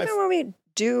have my even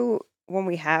when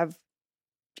we have,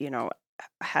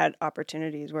 had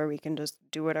opportunities where we can just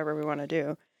do whatever we want to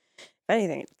do. If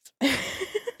anything,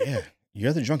 yeah,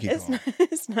 you're the drunkie.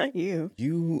 It's not you.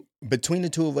 You, between the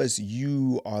two of us,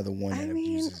 you are the one that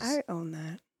abuses. I own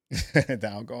that. The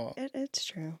alcohol. It's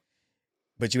true.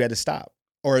 But you had to stop.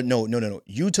 Or no.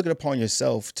 You took it upon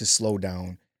yourself to slow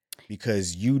down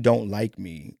because you don't like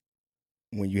me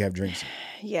when you have drinks.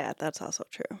 Yeah, that's also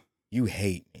true. You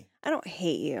hate me. I don't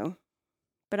hate you,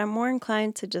 but I'm more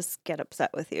inclined to just get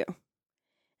upset with you.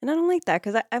 And I don't like that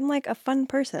because I'm like a fun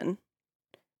person.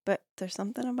 But there's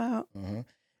something about... Uh-huh.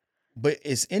 But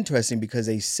it's interesting because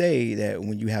they say that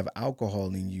when you have alcohol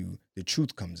in you, the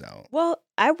truth comes out. Well,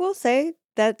 I will say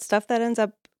that stuff that ends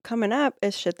up coming up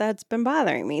is shit that's been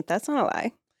bothering me. That's not a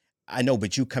lie. I know,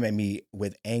 but you come at me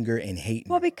with anger and hate.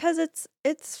 Well, because it's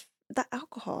the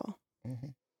alcohol. Mm-hmm.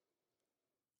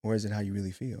 Or is it how you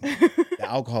really feel? The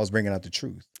alcohol is bringing out the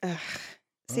truth.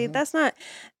 See, that's not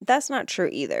true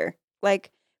either.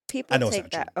 Like people take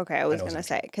that. True. Okay, I was gonna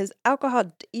say because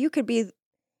alcohol, you could be.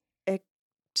 It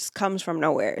just comes from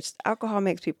nowhere. Alcohol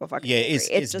makes people fucking. Yeah, angry.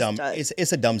 it's dumb.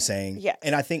 It's a dumb saying. Yeah,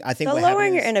 and I think the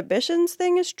lowering your inhibitions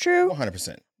thing is true.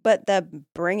 100%. But the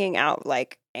bringing out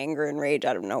like anger and rage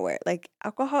out of nowhere, like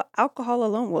alcohol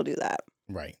alone will do that.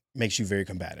 Right. Makes you very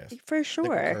combative. For sure.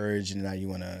 Like courage, and now you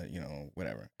want to,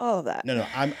 whatever. All of that. No.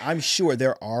 I'm sure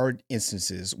there are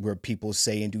instances where people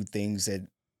say and do things that,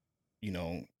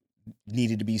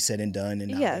 needed to be said and done.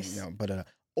 And yes. But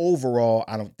overall,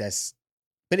 but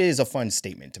it is a fun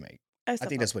statement to make. I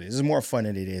think that's what it is. It's more fun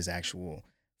than it is actual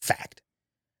fact.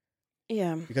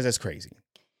 Yeah. Because that's crazy.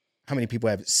 How many people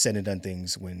have said and done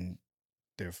things when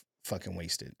they're fucking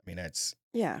wasted? I mean, that's...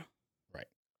 Yeah. Right.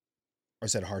 Or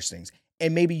said harsh things.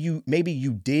 And maybe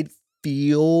you did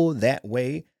feel that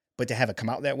way, but to have it come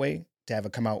out that way, to have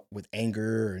it come out with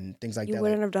anger and things like that. You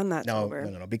wouldn't have done that.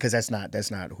 No, because that's not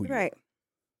who you are. Right.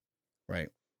 Right.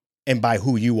 And by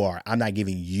who you are, I'm not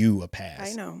giving you a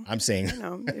pass. I know. I'm saying. I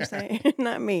know. You're saying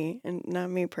not me and not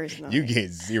me personally. You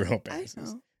get 0 passes.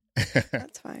 I know.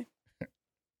 That's fine.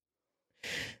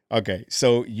 Okay,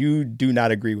 so you do not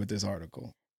agree with this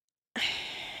article.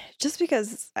 Just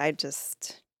because I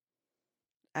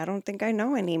don't think I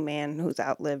know any man who's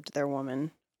outlived their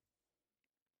woman.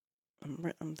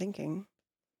 I'm thinking.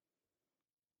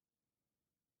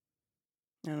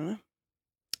 I don't know.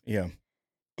 Yeah.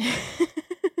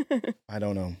 I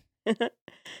don't know.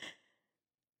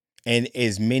 And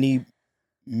as many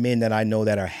men that I know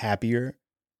that are happier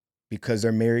because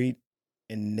they're married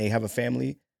and they have a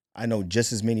family, I know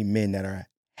just as many men that are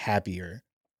happier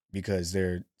because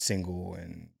they're single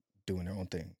and doing their own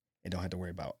thing and don't have to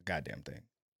worry about a goddamn thing.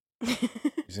 You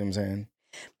see what I'm saying?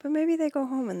 But maybe they go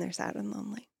home and they're sad and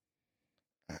lonely.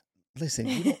 Listen,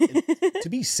 to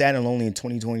be sad and lonely in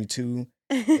 2022,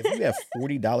 if you have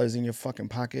 $40 in your fucking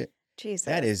pocket, Jesus.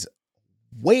 That is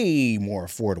way more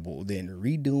affordable than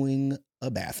redoing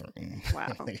a bathroom.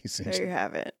 Wow. There you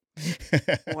have it.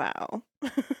 Wow.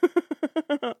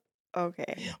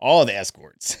 Okay. All the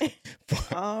escorts.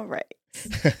 All right.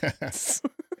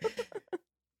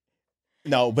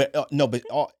 No, but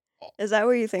is that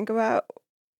what you think about?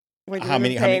 How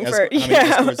many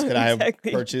escorts could I have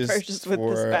purchased with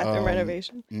this bathroom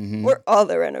renovation? Mm-hmm. Or all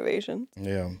the renovations?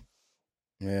 Yeah.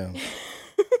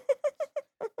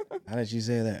 How did you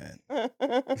say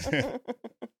that?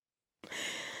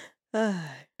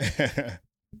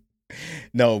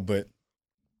 No, but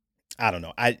I don't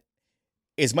know.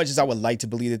 As much as I would like to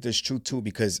believe that there's truth to it,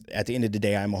 because at the end of the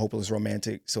day, I'm a hopeless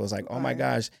romantic. So it's like, oh my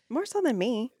gosh. More so than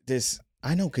me. This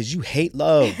I know, because you hate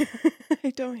love. I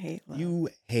don't hate love. You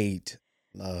hate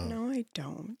love. No, I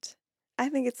don't. I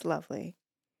think it's lovely.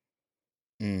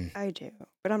 Mm. I do,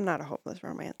 but I'm not a hopeless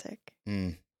romantic.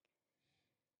 Mm.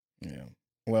 Yeah.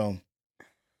 Well,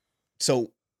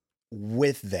 so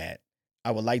with that,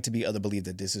 I would like to be able to believe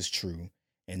that this is true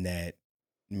and that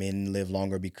men live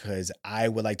longer, because I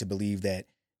would like to believe that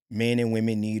men and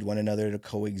women need one another to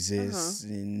coexist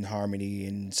in harmony,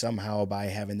 and somehow by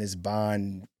having this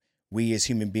bond, we as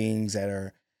human beings that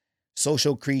are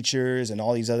social creatures and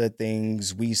all these other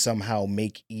things, we somehow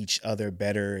make each other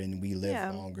better and we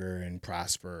live longer and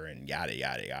prosper and yada,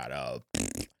 yada, yada.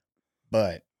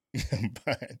 But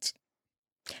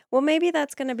well, maybe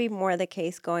that's going to be more the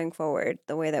case going forward,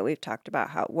 the way that we've talked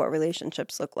about what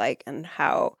relationships look like, and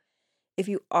how if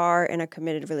you are in a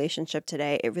committed relationship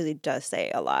today, it really does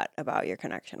say a lot about your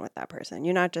connection with that person.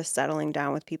 You're not just settling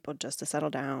down with people just to settle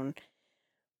down,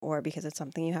 or because it's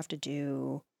something you have to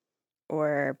do,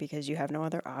 or because you have no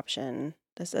other option.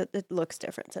 It looks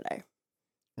different today.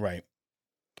 Right.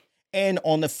 And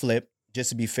on the flip, just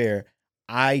to be fair,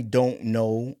 I don't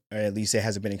know, or at least it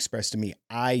hasn't been expressed to me,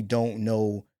 I don't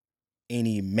know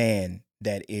any man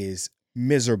that is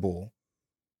miserable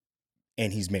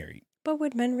and he's married. But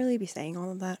would men really be saying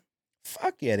all of that?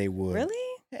 Fuck yeah, they would.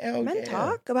 Really? Hell men yeah.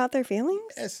 talk about their feelings?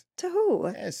 Yes. To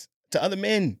who? Yes. To other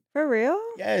men. For real?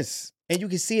 Yes. And you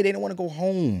can see it, they don't want to go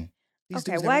home.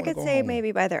 Okay, well, I could say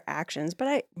maybe by their actions,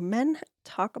 but men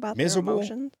talk about miserable? Their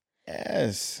emotions.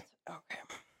 Yes. Okay.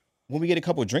 When we get a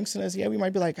couple of drinks in us, yeah, we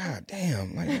might be like, God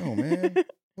damn, like, yo, man,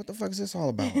 what the fuck is this all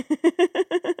about?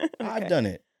 Okay. I've done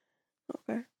it.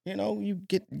 Okay. You know, you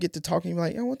get to talking, you're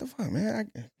like, yo, what the fuck,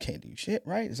 man? I can't do shit,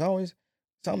 right? It's always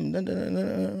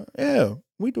something. Yeah,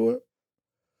 we do it.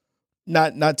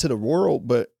 Not to the world,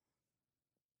 but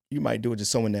you might do it to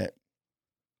someone that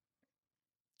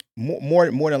more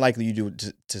than likely you do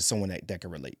it to someone that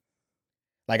can relate.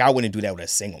 Like, I wouldn't do that with a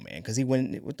single man, because he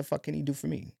wouldn't. What the fuck can he do for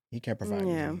me? He can't provide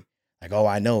me. Like, oh,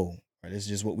 I know, or this is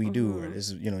just what we do, or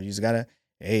this is, you just gotta,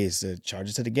 hey, it's the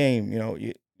charges to the game.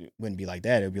 It wouldn't be like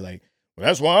that. It'd be like, well,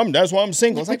 that's why I'm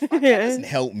single. It's like, fuck, that doesn't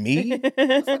help me. What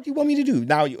the fuck you want me to do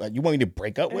now? You want me to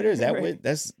break up with her? Is that what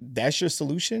that's your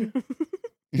solution?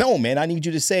 No, man, I need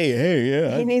you to say, hey,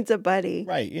 yeah, he needs a buddy,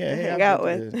 right? Yeah, to hang out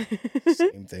with.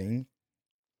 Same thing.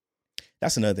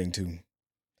 That's another thing too.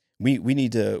 We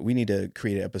need to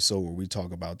create an episode where we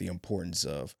talk about the importance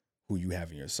of who you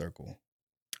have in your circle.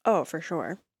 Oh, for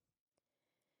sure.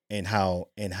 And how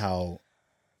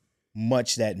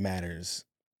much that matters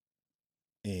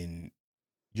in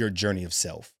your journey of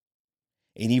self.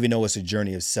 And even though it's a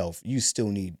journey of self, you still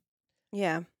need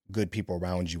good people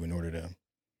around you in order to.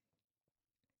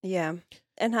 Yeah.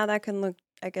 And how that can look,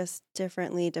 I guess,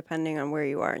 differently depending on where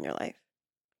you are in your life.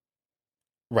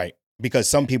 Right. Because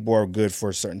some people are good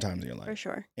for certain times in your life. For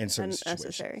sure. In certain situations.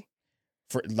 Necessary.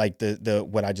 For like the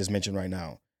what I just mentioned right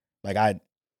now. Like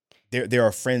there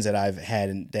are friends that I've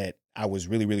had that I was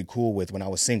really, really cool with when I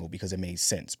was single, because it made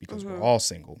sense, because we're all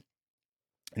single.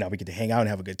 And now we get to hang out and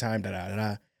have a good time,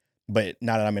 But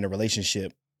now that I'm in a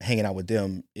relationship, hanging out with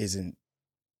them isn't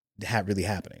really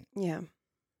happening. Yeah.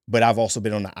 But I've also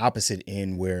been on the opposite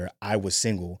end where I was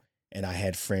single and I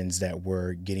had friends that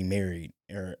were getting married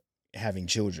or having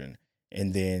children.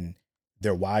 And then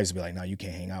their wives would be like, no, you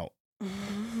can't hang out.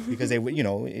 Because they would,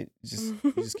 you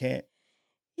just can't.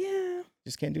 Yeah.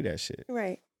 Just can't do that shit.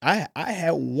 Right. I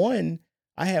had one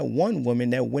woman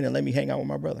that wouldn't let me hang out with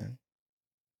my brother.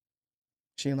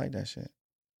 She didn't like that shit.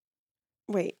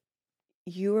 Wait,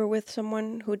 you were with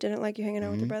someone who didn't like you hanging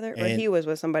out with your brother? Or he was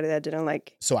with somebody that didn't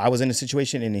like... So I was in a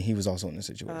situation, and then he was also in a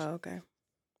situation. Oh, okay.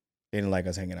 They didn't like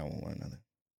us hanging out with one another.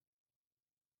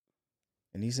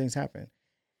 And these things happen.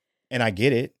 And I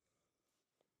get it.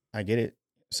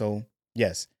 So,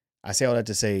 yes, I say all that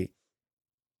to say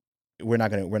we're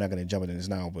not gonna jump into this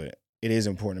now, but it is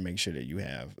important to make sure that you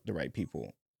have the right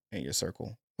people in your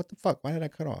circle. What the fuck? Why did I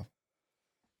cut off?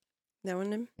 That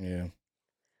one him? Yeah.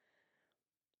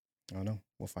 I don't know.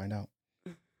 We'll find out.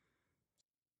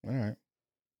 All right.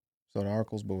 So the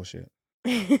article's bullshit.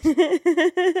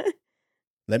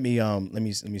 Let me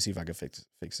see if I can fix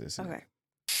this. Okay.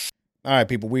 All right,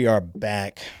 people, we are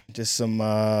back. Just some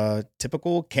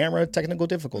typical camera technical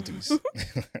difficulties.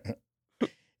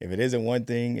 If it isn't one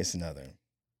thing, it's another.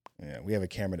 Yeah, we have a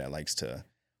camera that likes to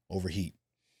overheat.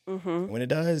 When it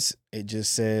does, it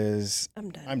just says,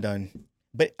 I'm done.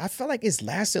 But I feel like it's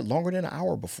lasted longer than an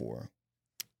hour before.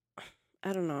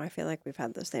 I don't know. I feel like we've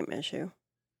had the same issue.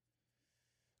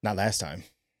 Not last time.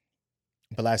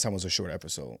 But last time was a short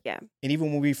episode. Yeah. And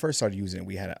even when we first started using it,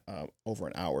 we had over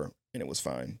an hour, and it was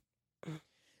fine.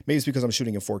 Maybe it's because I'm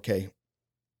shooting in 4K.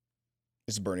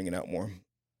 It's burning it out more.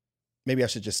 Maybe I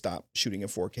should just stop shooting in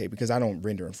 4K because I don't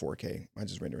render in 4K. I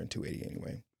just render in 280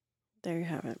 anyway. There you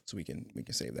have it. So we can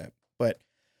save that. But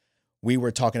we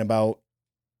were talking about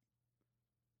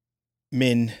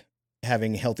men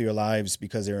having healthier lives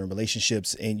because they're in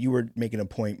relationships, and you were making a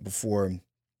point before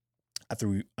I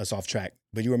threw us off track,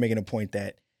 but you were making a point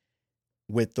that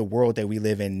with the world that we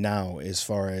live in now, as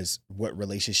far as what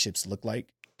relationships look like,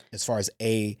 as far as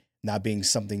not being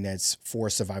something that's for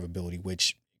survivability,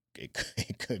 which it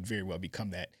could very well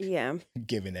become that. Yeah.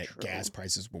 Given that True. gas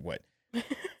prices were what?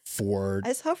 Ford.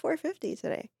 I saw $4.50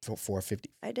 today. $4.50.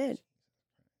 I did.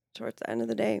 Towards the end of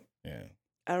the day. Yeah.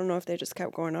 I don't know if they just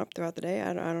kept going up throughout the day.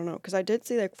 I don't know. Because I did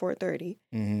see like 4.30.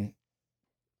 Mm-hmm.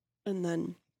 And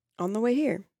then on the way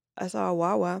here, I saw a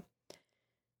Wawa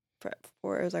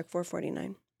it was like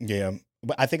 $4.49. Yeah.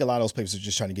 But I think a lot of those places are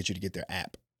just trying to get you to get their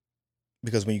app.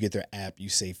 Because when you get their app, you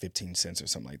save 15 cents or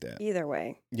something like that. Either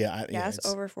way. Yeah. Gas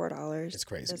over $4. It's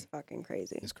crazy. It's fucking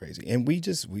crazy. It's crazy. And we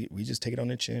just take it on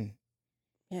the chin.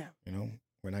 Yeah. You know,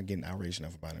 we're not getting outraged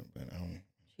enough about it. But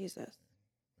Jesus.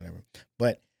 Whatever.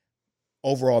 But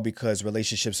overall, because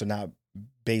relationships are not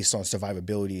based on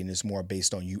survivability and it's more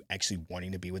based on you actually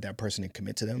wanting to be with that person and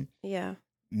commit to them. Yeah.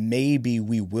 Maybe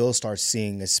we will start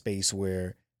seeing a space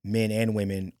where men and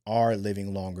women are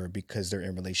living longer because they're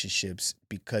in relationships,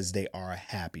 because they are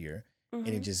happier. Mm-hmm.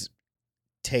 And it just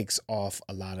takes off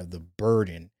a lot of the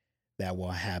burden that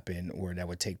will happen or that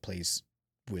would take place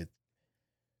with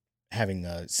having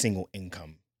a single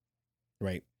income,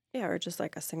 right? Yeah, or just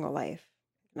like a single life,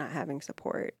 not having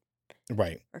support.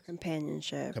 Right. Or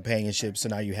companionship. So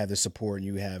now you have the support and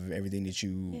you have everything that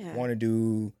you want to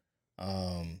do.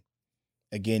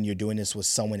 Again, you're doing this with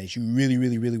someone that you really,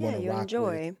 really, really want to rock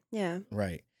enjoy. with. Yeah.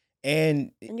 Right.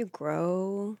 And you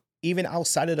grow. Even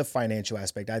outside of the financial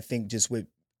aspect, I think just with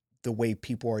the way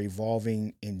people are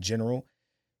evolving in general,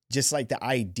 just like the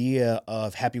idea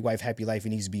of happy wife, happy life,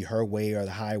 it needs to be her way or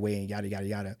the highway and yada, yada,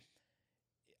 yada.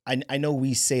 I know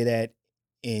we say that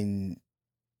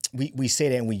we say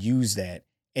that and we use that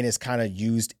and it's kind of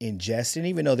used in jest. And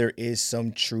even though there is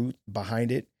some truth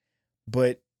behind it,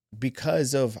 but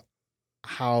because of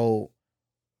how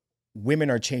women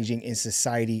are changing in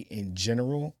society in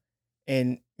general,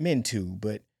 and men too,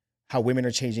 but how women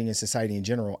are changing in society in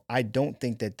general, I don't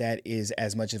think that is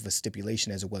as much of a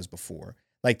stipulation as it was before.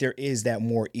 Like there is that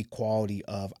more equality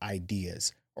of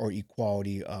ideas or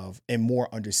equality of and more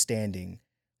understanding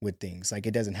with things. Like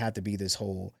it doesn't have to be this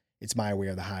whole it's my way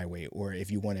or the highway, or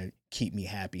if you want to keep me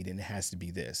happy, then it has to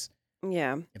be this.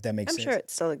 Yeah. If that makes sense. I'm sure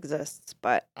it still exists,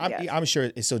 but I'm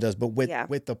sure it still does. But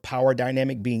with the power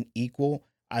dynamic being equal,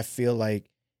 I feel like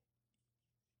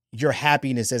your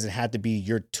happiness doesn't have to be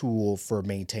your tool for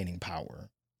maintaining power.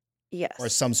 Yes. Or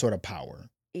some sort of power.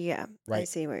 Yeah. Right. I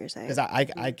see what you're saying. Because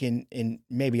I can, and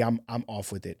maybe I'm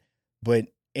off with it, but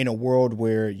in a world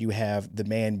where you have the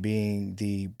man being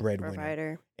the breadwinner,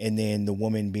 provider, and then the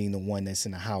woman being the one that's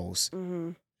in the house,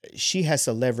 mm-hmm. she has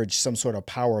to leverage some sort of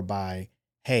power by,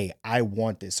 hey, I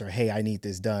want this, or hey, I need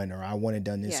this done, or I want it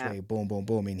done this way, boom, boom,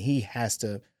 boom. And he has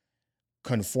to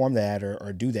conform that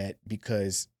or do that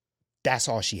because that's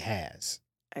all she has.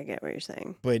 I get what you're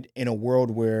saying. But in a world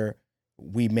where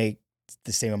we make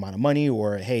the same amount of money,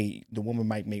 or hey, the woman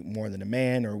might make more than the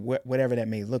man, or whatever that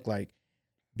may look like,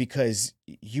 because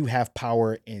you have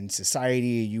power in society,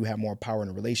 you have more power in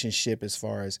a relationship as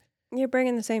far as you're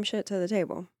bringing the same shit to the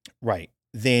table. Right.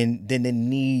 Then the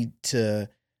need to,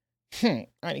 I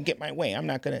didn't get my way. I'm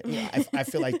not going to, I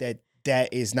feel like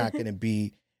that is not going to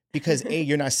be, because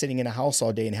you're not sitting in a house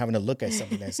all day and having to look at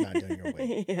something that's not done your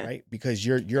way. Yeah. Right. Because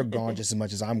you're gone just as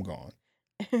much as I'm gone.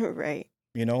 Right.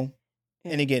 You know?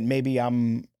 Yeah. And again, maybe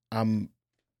I'm a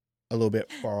little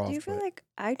bit far off. Do you feel like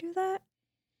I do that?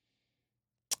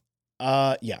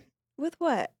 Yeah. With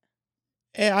what?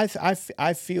 And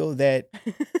I feel that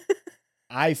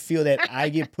I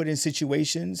get put in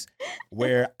situations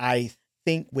where I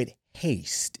think with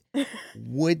haste,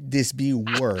 would this be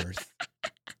worth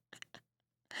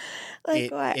like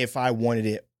it what? If I wanted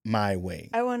it my way?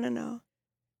 I want to know.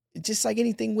 Just like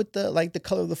anything with the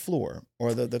color of the floor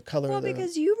or the color of the... Well,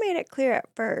 because you made it clear at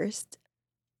first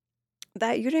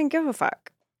that you didn't give a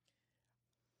fuck.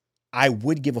 I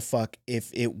would give a fuck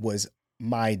if it was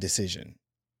my decision.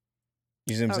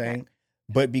 You see what I'm saying?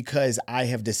 But because I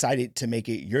have decided to make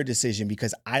it your decision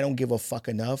because I don't give a fuck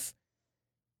enough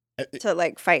to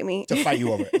like fight me. To fight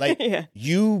you over. Like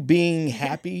you being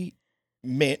happy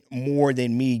meant more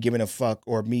than me giving a fuck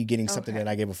or me getting something that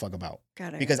I give a fuck about.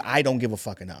 Got it. Because I don't give a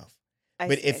fuck enough.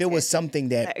 But if it was something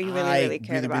that you really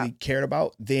cared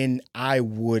about, then I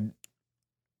would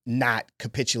not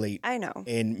capitulate. I know.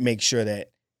 And make sure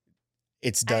that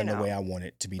it's done the way I want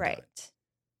it to be done. Right.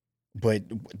 But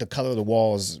the color of the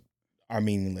walls are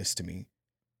meaningless to me.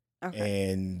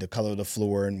 Okay. And the color of the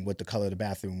floor and what the color of the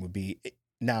bathroom would be.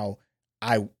 Now,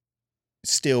 I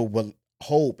still will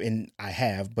hope, and I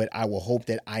have, but I will hope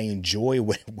that I enjoy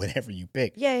whatever you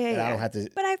pick. Yeah. I don't have to.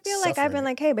 But I feel like I've been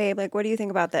like, hey, babe, like, what do you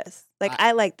think about this? Like,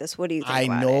 I like this. What do you think I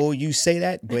about know it? you say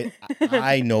that, but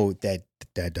I know that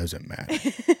doesn't matter,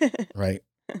 right?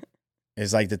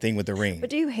 It's like the thing with the ring. But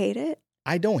do you hate it?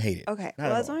 I don't hate it. Okay.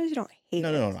 Well, as long as you don't hate it.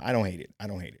 No. I don't hate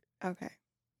it. Okay.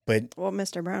 But well,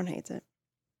 Mr. Brown hates it.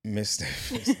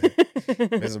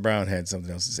 Mr. Brown had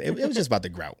something else to say. It was just about the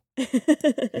grout.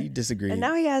 He disagreed. And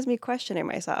now he has me questioning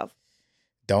myself.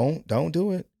 Don't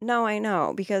do it. No, I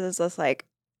know, because it's just like,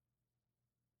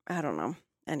 I don't know.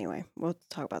 Anyway, we'll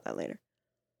talk about that later.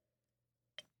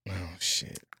 Oh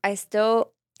shit. I still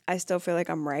feel like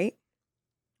I'm right,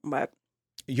 but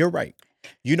you're right.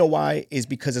 You know why? It's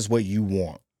because it's what you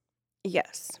want.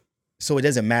 Yes. So it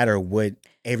doesn't matter what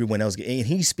everyone else gets. And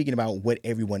he's speaking about what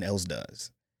everyone else does.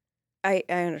 I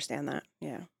understand that.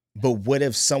 Yeah. But what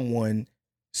if someone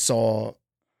saw,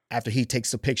 after he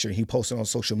takes a picture, he posted on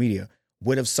social media,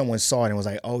 what if someone saw it and was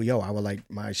like, oh, yo, I would like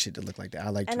my shit to look like that.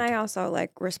 I also,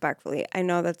 like, respectfully, I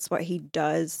know that's what he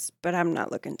does, but I'm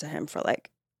not looking to him for, like,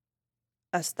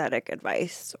 aesthetic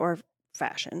advice or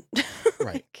fashion.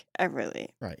 Right.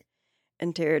 Right.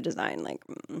 Interior design, like.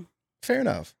 Fair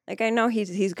enough. Like, I know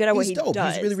he's good at what he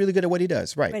does. He's really, really good at what he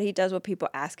does. Right. But he does what people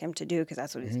ask him to do because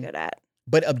that's what he's good at.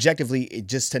 But objectively,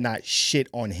 just to not shit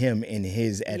on him and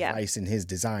his advice and his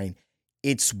design,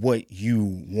 it's what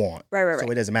you want. Right. So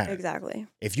it doesn't matter. Exactly.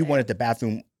 If you wanted the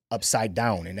bathroom upside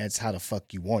down and that's how the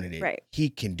fuck you wanted it, he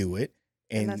can do it.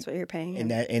 And that's what you're paying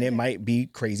him. And it might be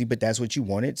crazy, but that's what you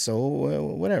wanted. So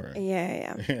whatever.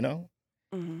 Yeah. You know?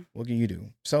 Mm-hmm. What can you do?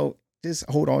 So just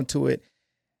hold on to it.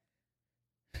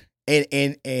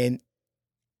 And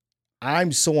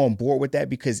I'm so on board with that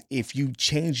because if you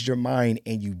changed your mind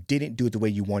and you didn't do it the way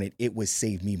you wanted, it would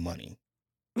save me money.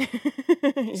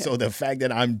 So the fact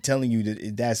that I'm telling you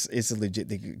that it's a legit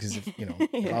thing, because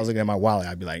if I was looking at my wallet,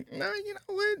 I'd be like, nah, you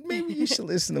know what? Maybe you should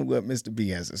listen to what Mr. B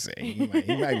has to say. He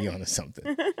might be onto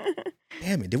something.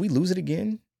 Damn it! Did we lose it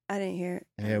again? I didn't hear it.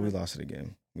 Yeah, we lost it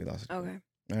again. Okay.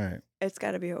 All right. It's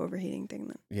got to be an overheating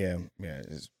thing then. Yeah.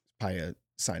 It's probably a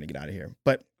sign to get out of here.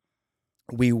 But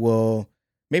we will.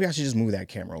 Maybe I should just move that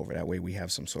camera over. That way we have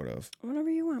some sort of. Whatever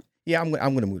you want. Yeah, I'm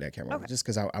gonna move that camera over just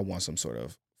because I want some sort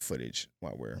of footage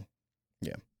while we're.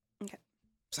 Yeah. Okay.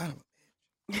 Son of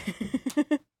a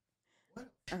bitch.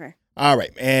 Okay. All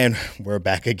right, and we're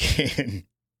back again.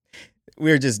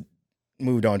 We're just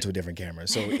moved on to a different camera.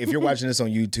 So if you're watching this on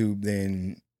YouTube,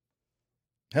 then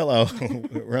hello,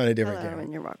 we're on a different camera.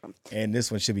 And you're welcome. And this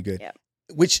one should be good. Yeah.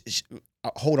 Which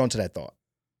hold on to that thought.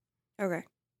 Okay.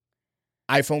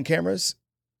 iPhone cameras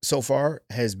so far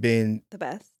has been the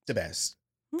best.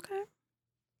 Okay.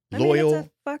 Loyal. It's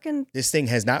a fucking this thing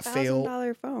has not failed.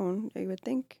 $1,000 phone, you would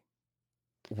think.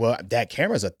 Well, that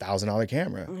camera's $1,000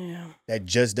 camera. Yeah. That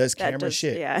just does camera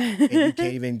shit. Yeah. And you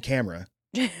can't even camera.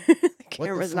 The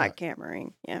camera's not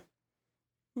cameraing. Yeah.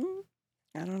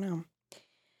 I don't know.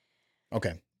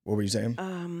 Okay. What were you saying?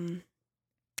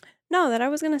 No, that I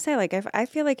was going to say, like, if I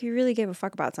feel like you really gave a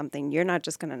fuck about something, you're not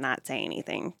just going to not say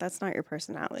anything. That's not your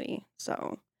personality.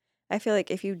 So I feel like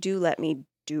if you do let me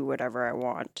do whatever I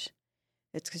want,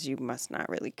 it's because you must not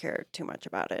really care too much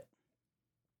about it.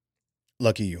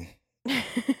 Lucky you. But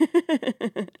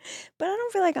I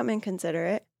don't feel like I'm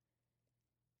inconsiderate.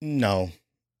 No.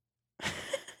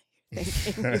 I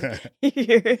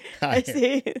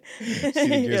see.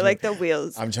 You're like the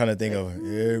wheels. I'm trying to think of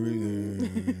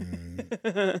everything.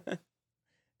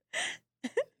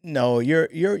 No,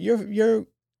 you're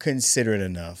considerate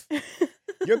enough.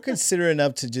 You're considerate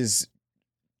enough to just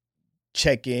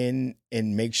check in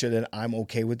and make sure that I'm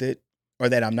okay with it or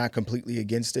that I'm not completely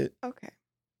against it. Okay.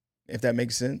 If that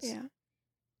makes sense. Yeah.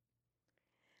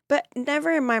 But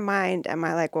never in my mind am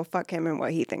I like, well, fuck him and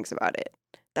what he thinks about it.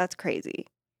 That's crazy.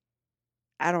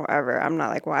 I'm not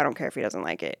like, well, I don't care if he doesn't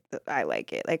like it. I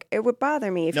like it. Like, it would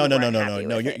bother me if no. You don't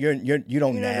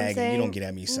nag and you don't get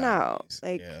at me sideways. No,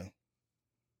 like,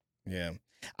 yeah.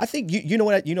 I think you know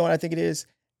what I think it is.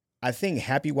 I think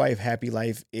happy wife, happy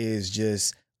life is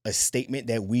just a statement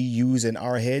that we use in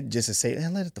our head just to say,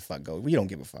 let it the fuck go. We don't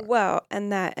give a fuck. Well,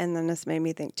 and then this made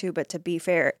me think too. But to be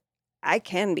fair, I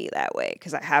can be that way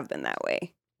because I have been that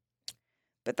way.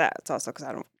 But that's also because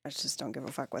I just don't give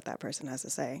a fuck what that person has to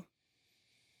say.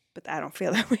 But I don't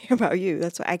feel that way about you.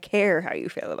 That's why I care how you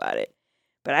feel about it.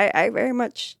 But I very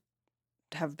much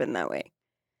have been that way.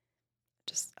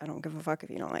 Just, I don't give a fuck if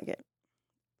you don't like it.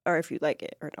 Or if you like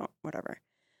it or don't, whatever.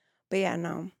 But yeah,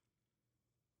 no.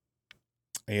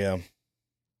 Yeah.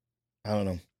 I don't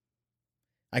know.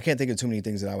 I can't think of too many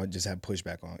things that I would just have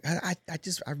pushback on.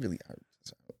 That's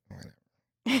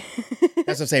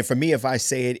what I'm saying. For me, if I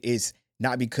say it, it's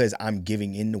not because I'm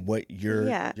giving in to what you're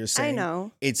saying. I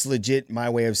know. It's legit my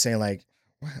way of saying like,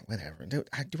 whatever. Do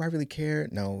I really care?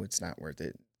 No, it's not worth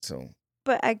it. So.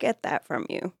 But I get that from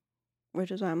you,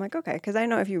 which is why I'm like, okay, because I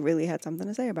know if you really had something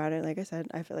to say about it, like I said,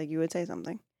 I feel like you would say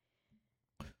something.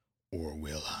 Or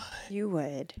will I? You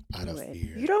would. Out of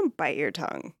fear. You don't bite your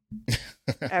tongue.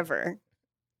 Ever.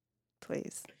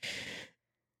 Please.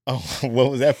 Oh,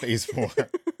 what was that face for?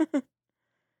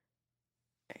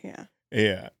 Yeah.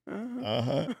 Yeah.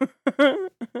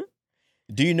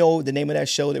 Do you know the name of that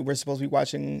show that we're supposed to be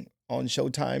watching on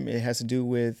Showtime? It has to do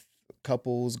with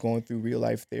couples going through real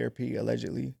life therapy,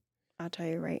 allegedly. I'll tell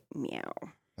you right meow.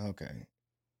 Okay.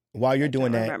 While you're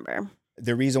doing that, remember.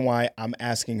 The reason why I'm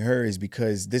asking her is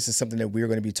because this is something that we're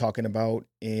going to be talking about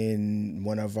in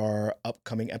one of our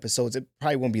upcoming episodes. It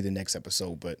probably won't be the next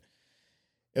episode, but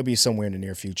it'll be somewhere in the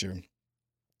near future.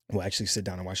 We'll actually sit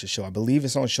down and watch the show. I believe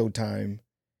it's on Showtime,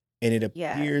 and it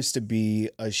appears to be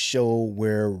a show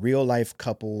where real life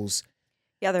couples.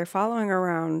 Yeah, they're following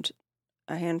around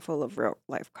a handful of real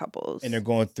life couples. And they're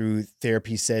going through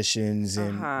therapy sessions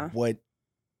and what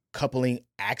coupling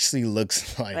actually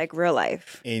looks like real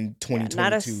life in 2022.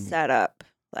 Not a setup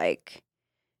like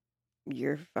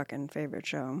your fucking favorite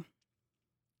show.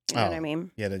 You know what I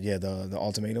mean? Yeah, the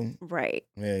Ultimatum. Right.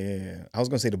 Yeah. I was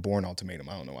gonna say the Bourne Ultimatum.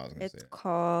 I don't know why I was gonna say it. It's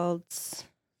called.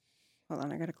 Hold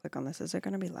on, I gotta click on this. Is it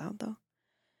gonna be loud though?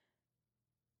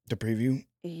 The preview.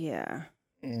 Yeah.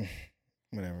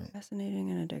 Whatever.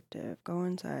 Fascinating and addictive. Go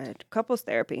inside. Couples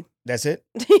therapy. That's it?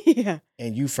 Yeah.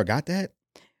 And you forgot that?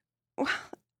 Well,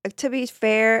 to be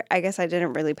fair, I guess I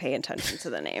didn't really pay attention to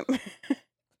the name.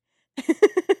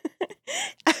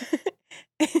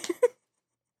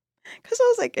 Because I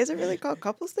was like, is it really called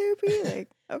couples therapy? Like,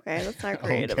 okay, that's not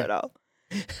creative at all.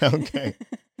 Okay.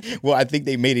 Well, I think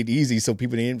they made it easy so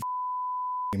people didn't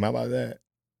How about that?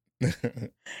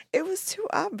 It was too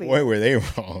obvious. Boy, were they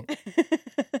wrong.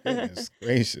 Goodness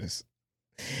gracious.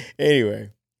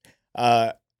 Anyway,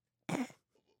 but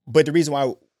the reason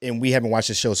why, and we haven't watched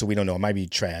the show, so we don't know, it might be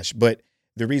trash, but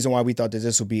the reason why we thought that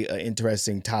this would be an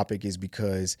interesting topic is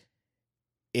because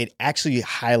it actually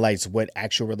highlights what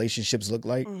actual relationships look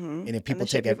like. Mm-hmm. And if people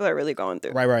people are really going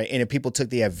through. Right. And if people took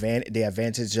the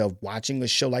advantage of watching a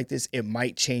show like this, it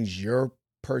might change your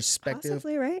perspective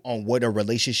possibly, right, on what a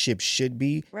relationship should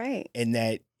be. Right. And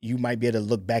that you might be able to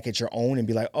look back at your own and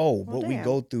be like, oh, what we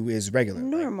go through is regular.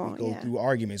 Normal. Like, we go through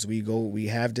arguments. We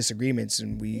have disagreements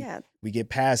and we get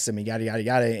past them and yada, yada,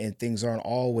 yada. And things aren't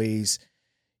always,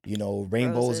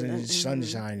 rainbows and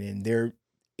sunshine. And there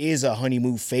is a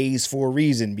honeymoon phase for a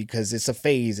reason because it's a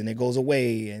phase and it goes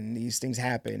away and these things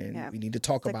happen and we need to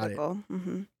talk about it.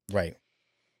 Mm-hmm. Right.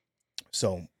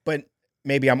 So, but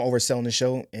maybe I'm overselling the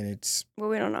show and it's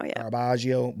we don't know yet.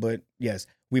 Caravaggio, but yes,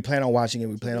 we plan on watching it.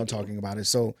 We plan on talking about it.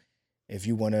 So if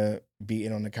you want to be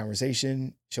in on the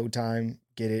conversation, Showtime,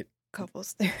 get it.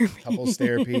 Couples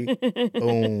therapy.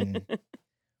 Boom.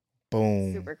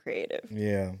 Boom. Super creative.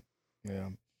 Yeah.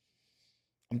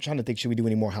 I'm trying to think, should we do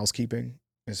any more housekeeping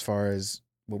as far as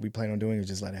what we plan on doing or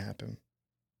just let it happen?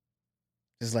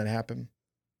 Just let it happen?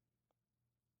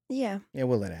 Yeah. Yeah,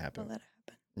 we'll let it happen.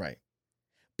 Right.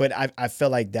 But I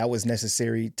felt like that was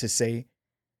necessary to say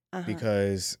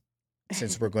because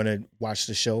since we're going to watch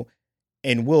the show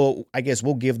and we'll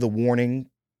give the warning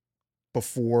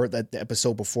before the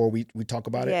episode before we talk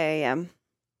about it. Yeah.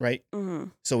 Right? Mm-hmm.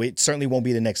 So it certainly won't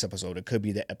be the next episode. It could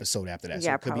be the episode after that.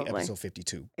 So it could probably be episode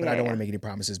 52. But I don't want to make any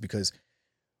promises because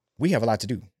we have a lot to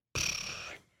do.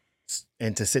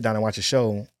 And to sit down and watch a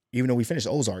show, even though we finished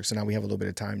Ozark, so now we have a little bit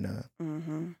of time to.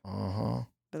 Mm-hmm.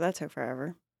 But that took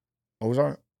forever.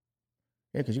 Ozark?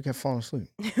 Yeah, because you kept falling asleep.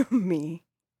 Me?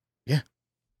 Yeah.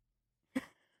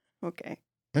 Okay.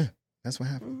 Yeah, that's what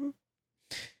happened. Mm-hmm.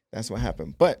 That's what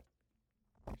happened. But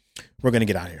we're going to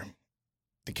get out of here.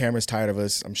 The camera's tired of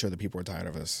us. I'm sure the people are tired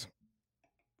of us.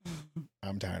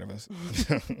 I'm tired of us.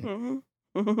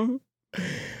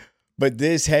 But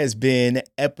this has been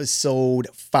episode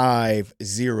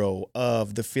 50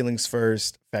 of the Feelings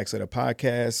First Facts Later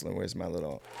podcast. Where's my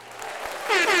little...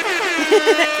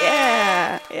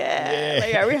 Yeah.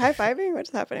 Like, are we high-fiving?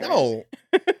 What's happening? No.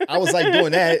 I was like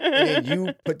doing that, and then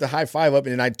you put the high five up,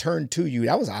 and then I turned to you.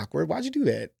 That was awkward. Why'd you do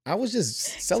that? I was just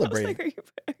celebrating. So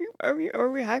are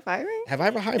we high-fiving? Have I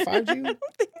ever high-fived you? I don't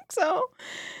think so.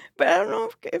 But I don't know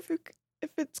if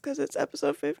it's because it's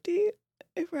episode 50,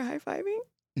 if we're high-fiving.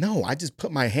 No, I just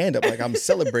put my hand up like I'm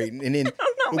celebrating, and then I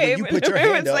don't know But when you put your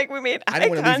hand up, like we made I eye don't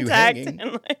want to leave you contact. hanging.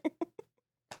 And like,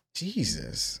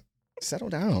 Jesus, settle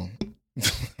down.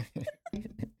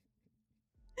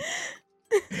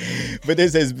 But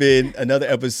this has been another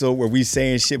episode where we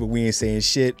saying shit, but we ain't saying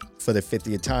shit for the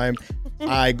 50th time.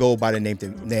 I go by the name,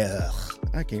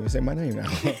 I can't even say my name now.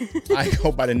 I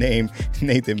go by the name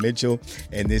Nathan Mitchell,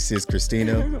 and this is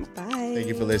Christina. Bye. Thank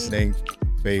you for listening.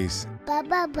 Peace.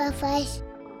 Bye.